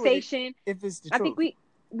to agree with it conversation. if it's the I think truth.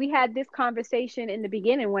 we had this conversation in the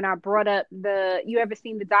beginning when I brought up you ever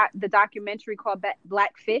seen the documentary called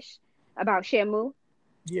Blackfish about Shamu?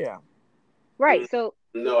 Yeah. Right. So,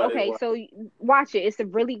 no, I didn't okay, watch. so watch it. It's a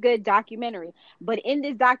really good documentary. But in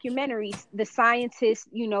this documentary, the scientists,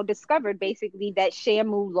 discovered basically that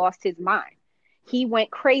Shamu lost his mind. He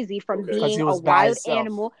went crazy from Okay. Because being he a was by wild himself.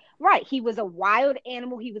 animal. Right. He was a wild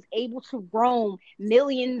animal. He was able to roam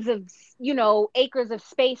millions of, acres of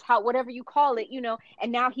space, whatever you call it,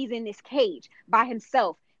 and now he's in this cage by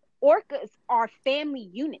himself. Orcas are family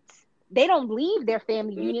units. They don't leave their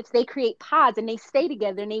family Mm, units. They create pods and they stay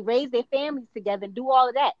together and they raise their families together and do all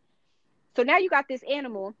of that. So now you got this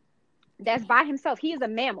animal that's by himself. He is a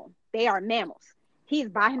mammal. They are mammals. He is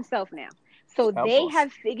by himself now. So Help they us.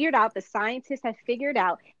 have figured out, the scientists have figured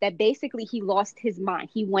out that basically he lost his mind.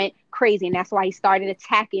 He went crazy. And that's why he started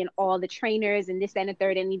attacking all the trainers and this and the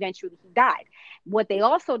third. And eventually he died. What they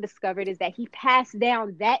also discovered is that he passed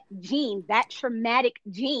down that gene, that traumatic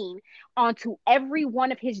gene, onto every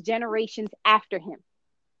one of his generations after him.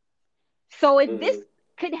 So if this mm,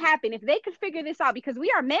 could happen, if they could figure this out, because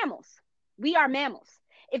we are mammals.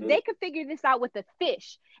 If mm. they could figure this out with a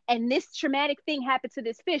fish and this traumatic thing happened to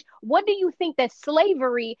this fish, what do you think that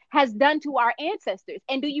slavery has done to our ancestors?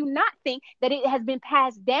 And do you not think that it has been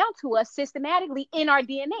passed down to us systematically in our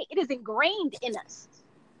DNA? It is ingrained in us.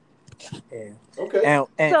 Yeah. Okay.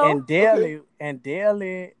 So, And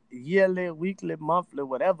daily, yearly, weekly, monthly,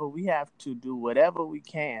 whatever, we have to do whatever we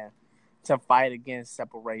can to fight against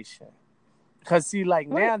separation. Because see, like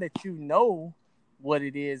right. now that you know what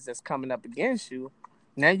it is that's coming up against you,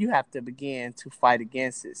 now you have to begin to fight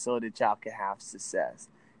against it so that y'all can have success,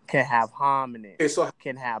 can have harmony, Okay. So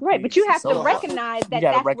can have Right, but you peace, and have to so so how? forth. recognize You that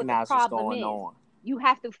got to that's what the recognize what's problem going is. on. You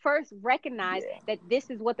have to first recognize Yeah. that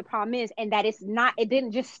this is what the problem is and that it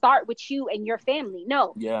didn't just start with you and your family.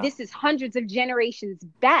 No, Yeah. this is hundreds of generations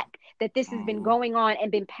back that this has been Mm-hmm. going on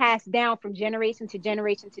and been passed down from generation to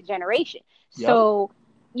generation to generation. Yep. So,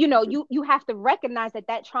 you have to recognize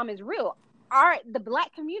that trauma is real. The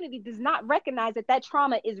black community does not recognize that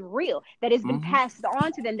trauma is real, that it's been Mm-hmm. passed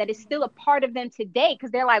on to them, that is still a part of them today,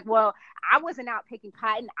 because they're like, well, I wasn't out picking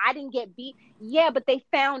cotton, I didn't get beat. Yeah, but they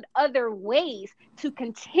found other ways to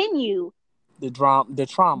continue The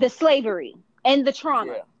trauma. the slavery and the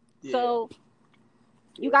trauma. Yeah. Yeah. So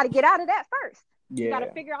you got to get out of that first. You got to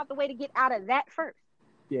Yeah. figure out the way to get out of that first.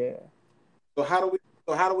 Yeah. So how do we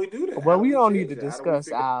do that? How Well, do we we don't need change to that? How do we discuss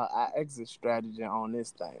figure? our exit strategy on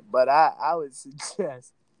this thing, but I would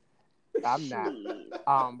suggest I'm not. Shit.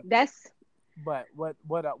 Um, That's but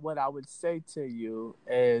what I would say to you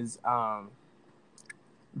is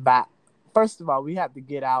by first of all, we have to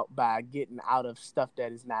get out by getting out of stuff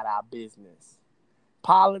that is not our business.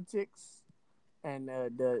 Politics and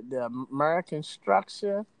the American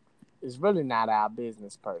structure It's really not our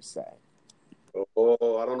business per se.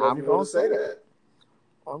 Oh, I don't know if you want to say that.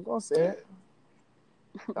 I'm gonna say it.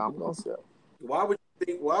 I'm gonna say it. Why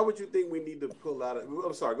would you think we need to pull out?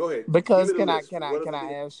 I'm sorry. Go ahead. Because can I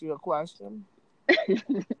ask you a question? I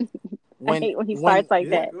hate when he starts like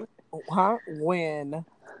that. When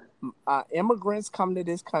immigrants come to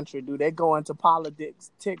this country, do they go into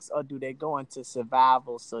politics or do they go into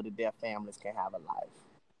survival so that their families can have a life?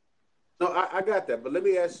 No, I got that, but let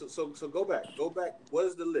me ask you. So go back. What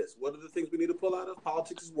is the list? What are the things we need to pull out of?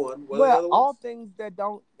 Politics is one. What are the other ones? All things that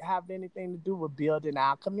don't have anything to do with building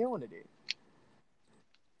our community.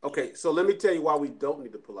 Okay, so let me tell you why we don't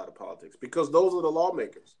need to pull out of politics. Because those are the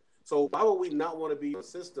lawmakers. So why would we not want to be a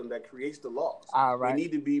system that creates the laws? All right. We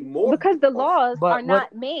need to be more because the laws are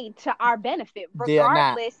not made to our benefit,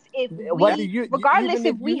 regardless if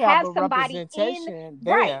we have somebody in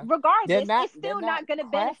right. Regardless, it's still not going to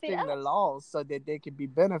benefit us. The laws so that they can be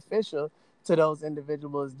beneficial to those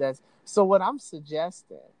individuals. So what I'm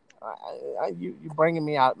suggesting, you bringing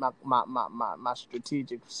me out my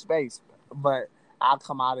strategic space, but I'll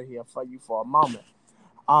come out of here for you for a moment.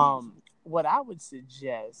 What I would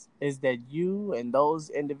suggest is that you and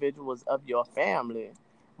those individuals of your family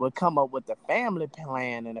will come up with a family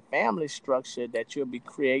plan and a family structure that you'll be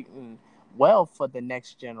creating wealth for the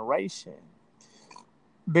next generation.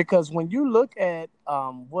 Because when you look at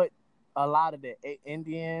what a lot of the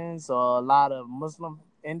Indians or a lot of Muslim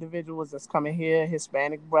individuals that's coming here,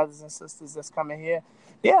 Hispanic brothers and sisters that's coming here,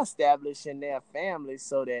 they're establishing their families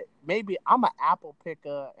so that maybe I'm an apple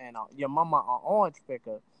picker and your mama an orange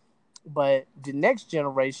picker. But the next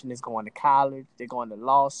generation is going to college, they're going to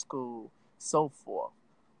law school, so forth.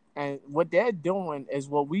 And what they're doing is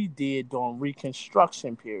what we did during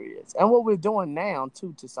Reconstruction periods. And what we're doing now,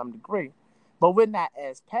 too, to some degree. But we're not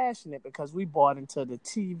as passionate because we bought into the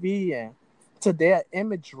TV and to their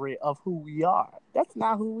imagery of who we are. That's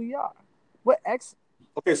not who we are. We're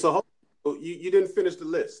Okay, so you didn't finish the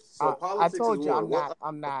list. So politics I told you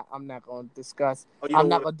I'm not going to discuss. I'm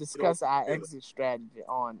not going to discuss our exit strategy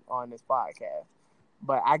on this podcast.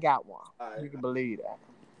 But I got one. Right. You can believe that.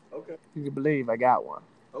 Okay. You can believe I got one.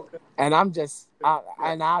 Okay. And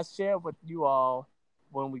and I'll share with you all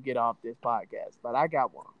when we get off this podcast. But I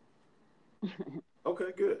got one.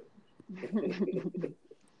 Okay, good.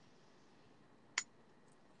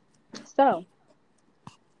 So.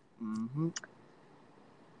 Mm-hmm.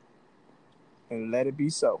 And let it be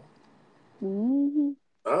so. Mm-hmm.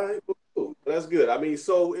 All right, cool. That's good. I mean,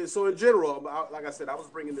 so in general, like I said, I was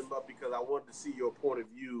bringing them up because I wanted to see your point of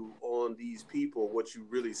view on these people, what you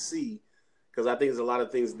really see, because I think there's a lot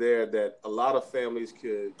of things there that a lot of families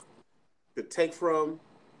could take from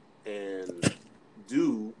and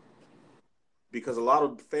do, because a lot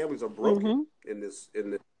of families are broken in this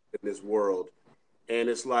world, and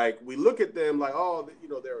it's like we look at them like, oh,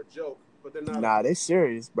 they're a joke, but they're not. Nah, they're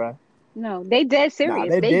serious, bro. No, they dead serious.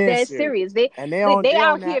 They dead serious. They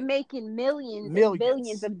out here making millions and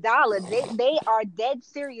billions of dollars. They are dead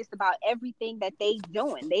serious about everything that they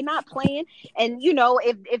doing. They not playing. And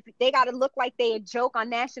if they got to look like they a joke on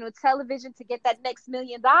national television to get that next $1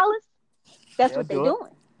 million, that's what they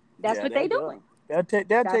doing. That's what they doing. They'll take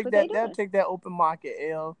that open market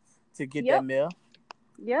L to get that mill.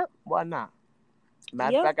 Yep. Why not?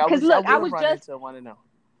 Matter of fact, I was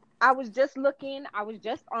just looking. I was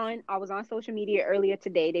on social media earlier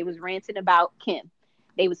today. They was ranting about Kim.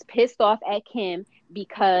 They was pissed off at Kim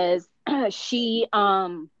because she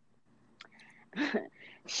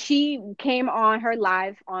came on her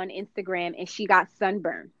live on Instagram and she got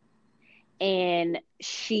sunburned. And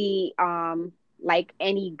she like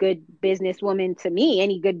any good businesswoman to me,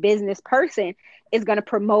 any good business person is going to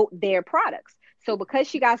promote their products. So because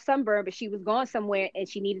she got sunburned, but she was going somewhere and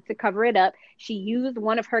she needed to cover it up, she used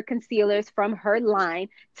one of her concealers from her line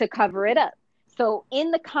to cover it up. So in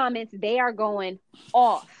the comments, they are going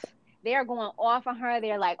off. They are going off on her.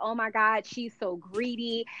 They're like, oh my God, she's so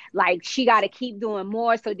greedy. Like, she got to keep doing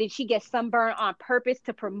more. So did she get sunburned on purpose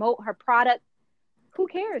to promote her product? Who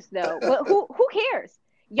cares, though? Who cares?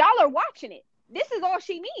 Y'all are watching it. This is all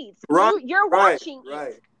she needs. Right, you're watching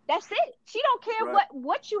right. it. That's it. She don't care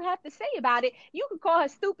what you have to say about it. You can call her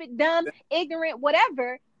stupid, dumb, ignorant,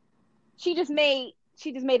 whatever. She just made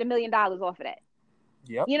 $1 million off of that.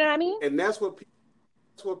 Yep. You know what I mean? And that's what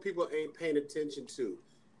people ain't paying attention to.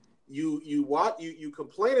 You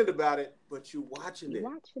complaining about it, but you watching it.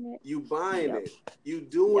 You buying it. You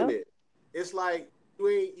doing it. It's like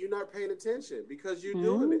you're not paying attention because you're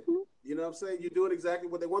doing it. You know what I'm saying? You're doing exactly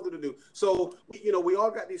what they want you to do. So, we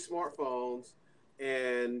all got these smartphones,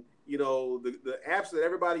 and the apps that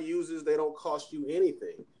everybody uses, they don't cost you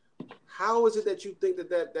anything. How is it that you think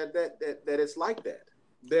that it's like that?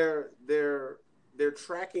 They're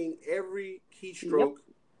tracking every keystroke,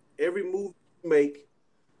 every move you make,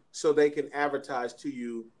 so they can advertise to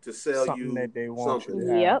you to sell Something you that they want something. you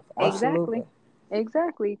to have. Yep, Absolutely.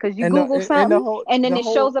 exactly. Because you And Google the something, whole and then the it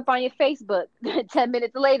whole shows up on your Facebook. 10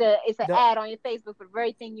 minutes later, it's an the ad on your Facebook for the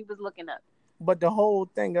very thing you was looking up. but the whole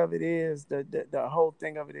thing of it is the whole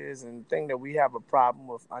thing of it is, and the thing that we have a problem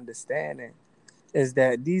with understanding is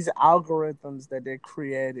that these algorithms that they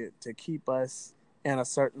created to keep us in a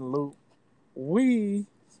certain loop, we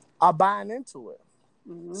are buying into it.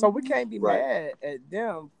 So we Mm-hmm. can't be Right. mad at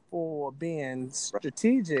them for being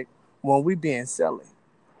strategic when we being silly,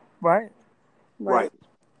 right? Right. Right.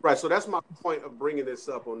 Right. So that's my point of bringing this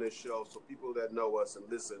up on this show, so people that know us and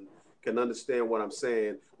listen can understand what I'm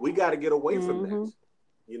saying. We got to get away from Mm-hmm.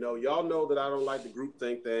 that. Y'all know that I don't like the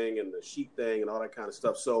groupthink thing and the sheep thing and all that kind of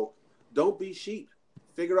stuff. So don't be sheep.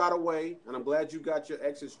 Figure out a way. And I'm glad you got your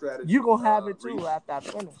exit strategy. You gonna have it too Reese. after I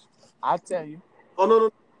finish. I'll tell you. Oh no.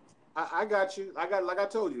 I got you. Like I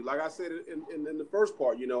told you. Like I said in the first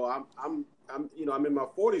part. I'm in my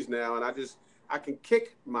 40s now, and I can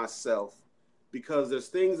kick myself because there's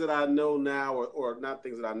things that I know now, or not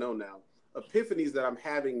things that I know now, epiphanies that I'm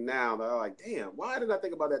having now that are like, damn, why didn't I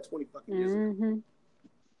think about that 20 fucking years ago?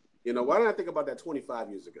 Mm-hmm. Why didn't I think about that 25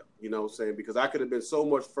 years ago? You know what I'm saying? Because I could have been so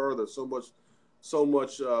much further, so much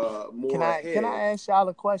more ahead. Can I ask y'all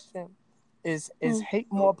a question? Is hate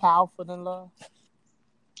more powerful than love?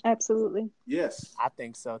 Absolutely. Yes. I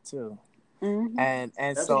think so too. Mm-hmm. And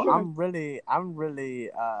That's so true. I'm really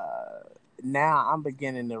now I'm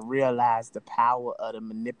beginning to realize the power of the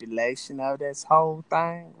manipulation of this whole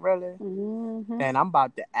thing, really. Mm-hmm. And I'm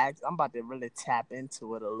about to really tap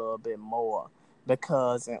into it a little bit more,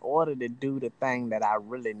 because in order to do the thing that I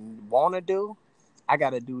really want to do, I got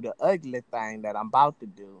to do the ugly thing that I'm about to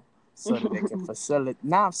do, so that it can facilitate.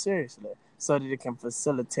 Now, seriously, so that it can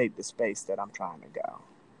facilitate the space that I'm trying to go.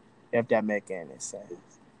 If that make any sense.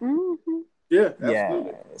 Mm-hmm. Yeah, Yeah.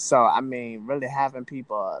 absolutely. So I mean, really having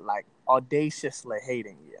people like audaciously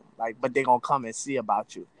hating you, like, but they gonna come and see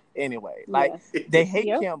about you anyway. Like Yes. they hate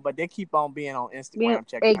Yep. him, but they keep on being on Yeah. Instagram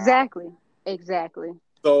checking him out. Exactly. Exactly.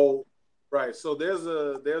 So, right. So there's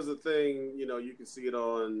a thing, you can see it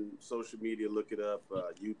on social media, look it up,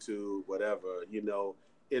 YouTube, whatever,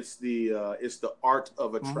 it's the art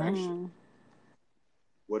of attraction. Mm-hmm.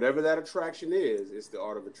 Whatever that attraction is, it's the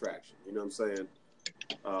art of attraction. You know what I'm saying?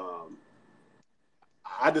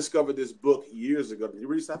 I discovered this book years ago.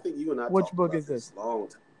 Reese, I think you and I Which talked book about is this this? a long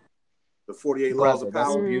time. The 48 Laws Brother, of that's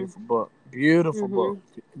a Power. beautiful book. Beautiful book.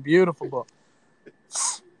 Beautiful book.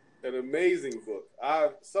 An amazing book.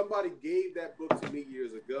 Somebody gave that book to me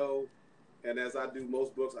years ago, and as I do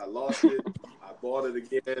most books, I lost it. I bought it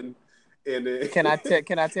again, and then, Can I tell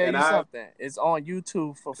and you something? It's on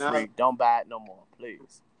YouTube for free. Don't buy it no more,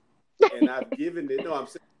 please. And I've given it. No, I'm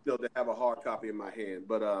saying to have a hard copy in my hand,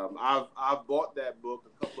 but I've bought that book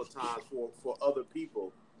a couple of times for other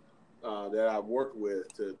people that I've worked with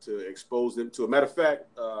to expose them to. A matter of fact,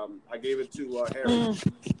 I gave it to Harry.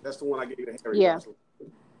 That's the one I gave to Harry. Yeah.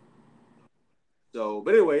 So,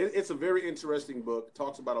 but anyway, it's a very interesting book. It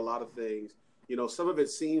talks about a lot of things. Some of it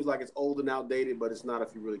seems like it's old and outdated, but it's not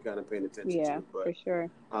if you're really kind of paying attention to it. But, for sure.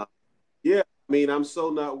 Yeah, I mean, I'm so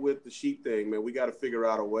not with the sheep thing, man. We got to figure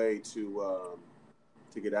out a way to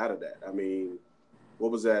get out of that. I mean,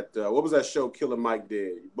 what was that? What was that show Killer Mike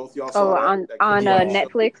did? Both y'all saw that? On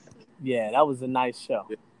Netflix. Yeah, that was a nice show.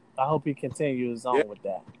 Yeah. I hope he continues on with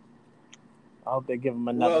that. I hope they give him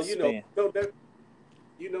another spin.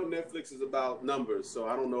 Netflix is about numbers, so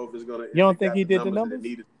I don't know if it's gonna. You don't think he did the numbers?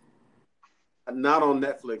 Not on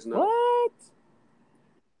Netflix, no. What?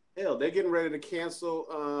 Hell, they're getting ready to cancel.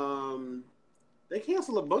 They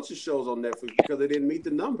canceled a bunch of shows on Netflix because they didn't meet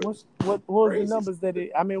the numbers. What was the numbers that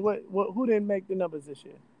they? I mean, who didn't make the numbers this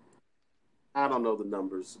year? I don't know the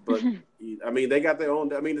numbers, but I mean, they got their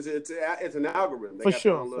own. I mean, it's an algorithm. They got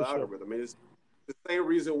their own little algorithm. I mean, it's the same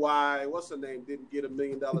reason why what's her name didn't get $1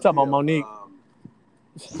 million. You talking about Monique?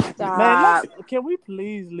 Stop. Man, can we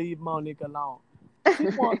please leave Monique alone?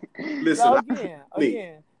 Listen,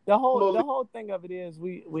 again. The whole thing of it is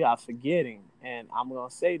we are forgetting, and I'm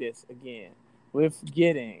gonna say this again. We're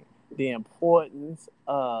forgetting the importance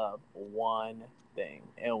of one thing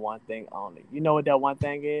and one thing only. You know what that one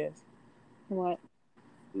thing is? What?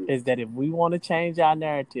 Is that if we want to change our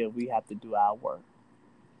narrative, we have to do our work.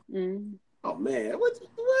 Oh man, what?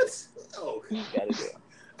 Oh, you gotta do it.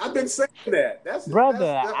 I've been saying that.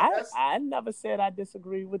 I never said I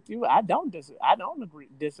disagree with you. I don't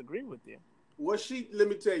disagree with you. Let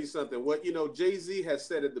me tell you something. Jay-Z has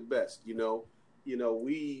said it the best. you know,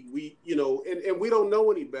 we you know, and we don't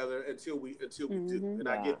know any better until we do, and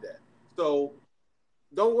I get that. So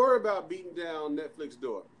don't worry about beating down Netflix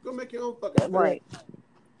door. Go make your own fucking film. Right.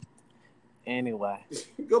 Anyway,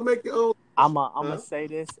 go make your own. I'm gonna say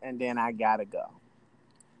this, and then I gotta go.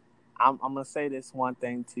 I'm gonna say this one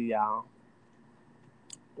thing to y'all.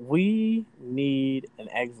 We need an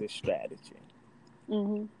exit strategy.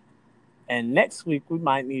 Mm-hmm. And next week, we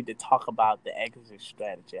might need to talk about the exit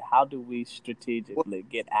strategy. How do we strategically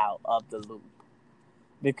get out of the loop?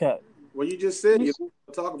 Because well, you just said you're going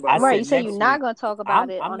to talk about it. Right, you said you're not going to talk about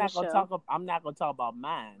it I'm on not the gonna show. I'm not going to talk about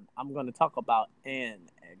mine. I'm going to talk about an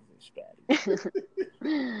exit strategy.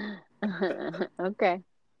 Okay.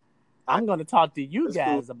 I'm going to talk to you That's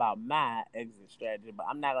guys cool. about my exit strategy, but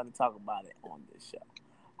I'm not going to talk about it on this show.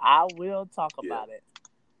 I will talk about it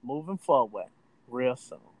moving forward real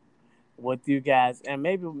soon with you guys, and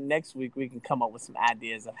maybe next week we can come up with some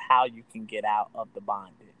ideas of how you can get out of the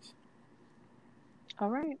bondage. All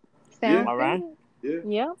right. Sounds all right. Yeah.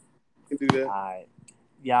 Yep. You can do that. All right.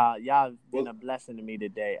 Y'all been a blessing to me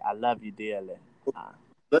today. I love you dearly.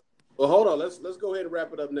 Well, hold on. Let's go ahead and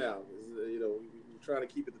wrap it up now. You know, we're trying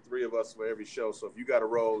to keep it the three of us for every show. So if you got to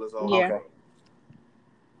roll, let's all Yeah. roll.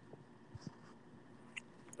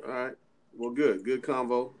 All right. Well, good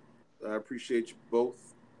convo. I appreciate you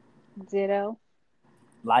both. Ditto.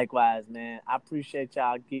 Likewise, man. I appreciate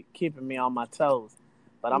y'all keeping me on my toes.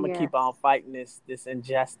 But I'm going to keep on fighting this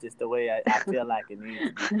injustice the way I feel like it needs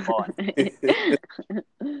to be fought.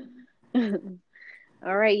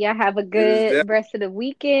 All right. Y'all have a good rest of the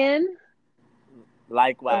weekend.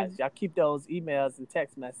 Likewise. Y'all keep those emails and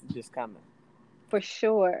text messages coming. For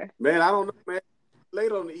sure. Man, I don't know, man.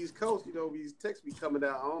 Late on the East Coast, you know, these texts be coming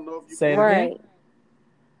out. I don't know if you say right. Again?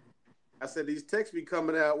 I said these texts be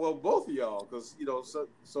coming out. Well, both of y'all, because you know,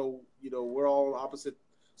 so you know, we're all opposite.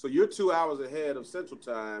 So you're 2 hours ahead of Central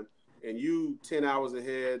Time, and you 10 hours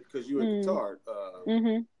ahead because you in Qatar,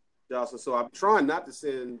 Jocelyn. So I'm trying not to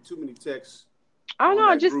send too many texts. Oh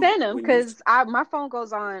no, just send them because my phone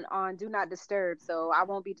goes on do not disturb, so I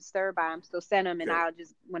won't be disturbed by them. So send them, and I'll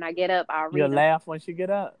just when I get up, I'll read them. You'll laugh once you get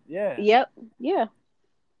up. Yeah. Yep. Yeah.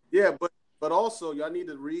 Yeah, but also y'all need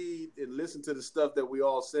to read and listen to the stuff that we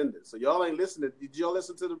all send it. So y'all ain't listening. Did y'all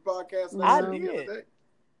listen to the podcast? I did.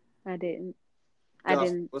 I didn't. Josh, I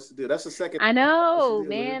didn't. What's the deal? That's the second. I know,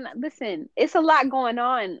 man. Listen, it's a lot going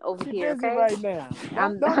on over here. Busy Okay, right now.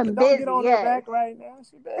 I'm don't busy. Get on her back right now.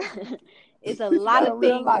 She busy. It's a lot of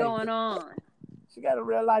things going on. She got a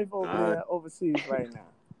real life over there overseas right now.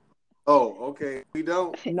 Oh, okay. We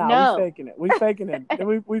don't. No. We faking it. We faking it.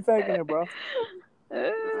 we faking it, bro.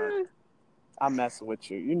 I'm messing with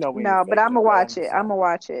you. You know we. No, but I'm gonna watch it. I'm gonna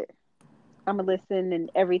watch it. I'm gonna listen and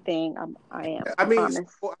everything. I am. I mean,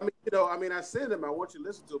 I send them. I want you to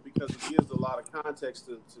listen to it because it gives a lot of context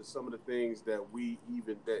to some of the things that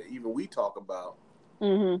even we talk about,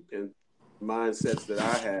 and mindsets that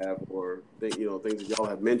I have, or things that y'all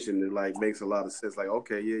have mentioned. It like makes a lot of sense. Like,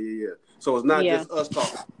 okay, yeah. So it's not just us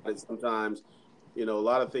talking about it. Sometimes, a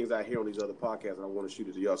lot of things I hear on these other podcasts, I want to shoot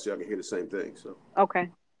it to y'all so y'all can hear the same thing. So okay,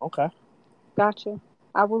 gotcha.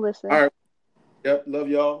 I will listen. All right. Yep. Love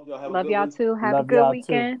y'all. Y'all have a good y'all one. too. Have a good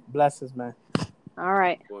weekend. Too. Blessings, man. All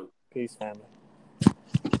right. Peace, family.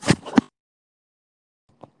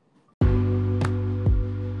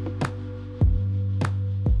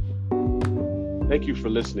 Thank you for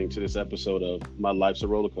listening to this episode of My Life's a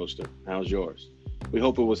Roller Coaster. How's yours? We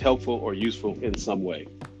hope it was helpful or useful in some way.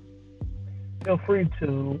 Feel free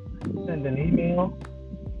to send an email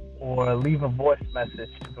or leave a voice message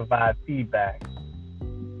to provide feedback,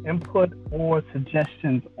 input, or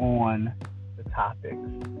suggestions on the topics.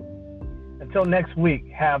 Until next week,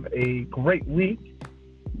 have a great week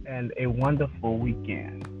and a wonderful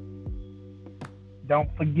weekend.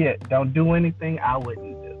 Don't forget, don't do anything I wouldn't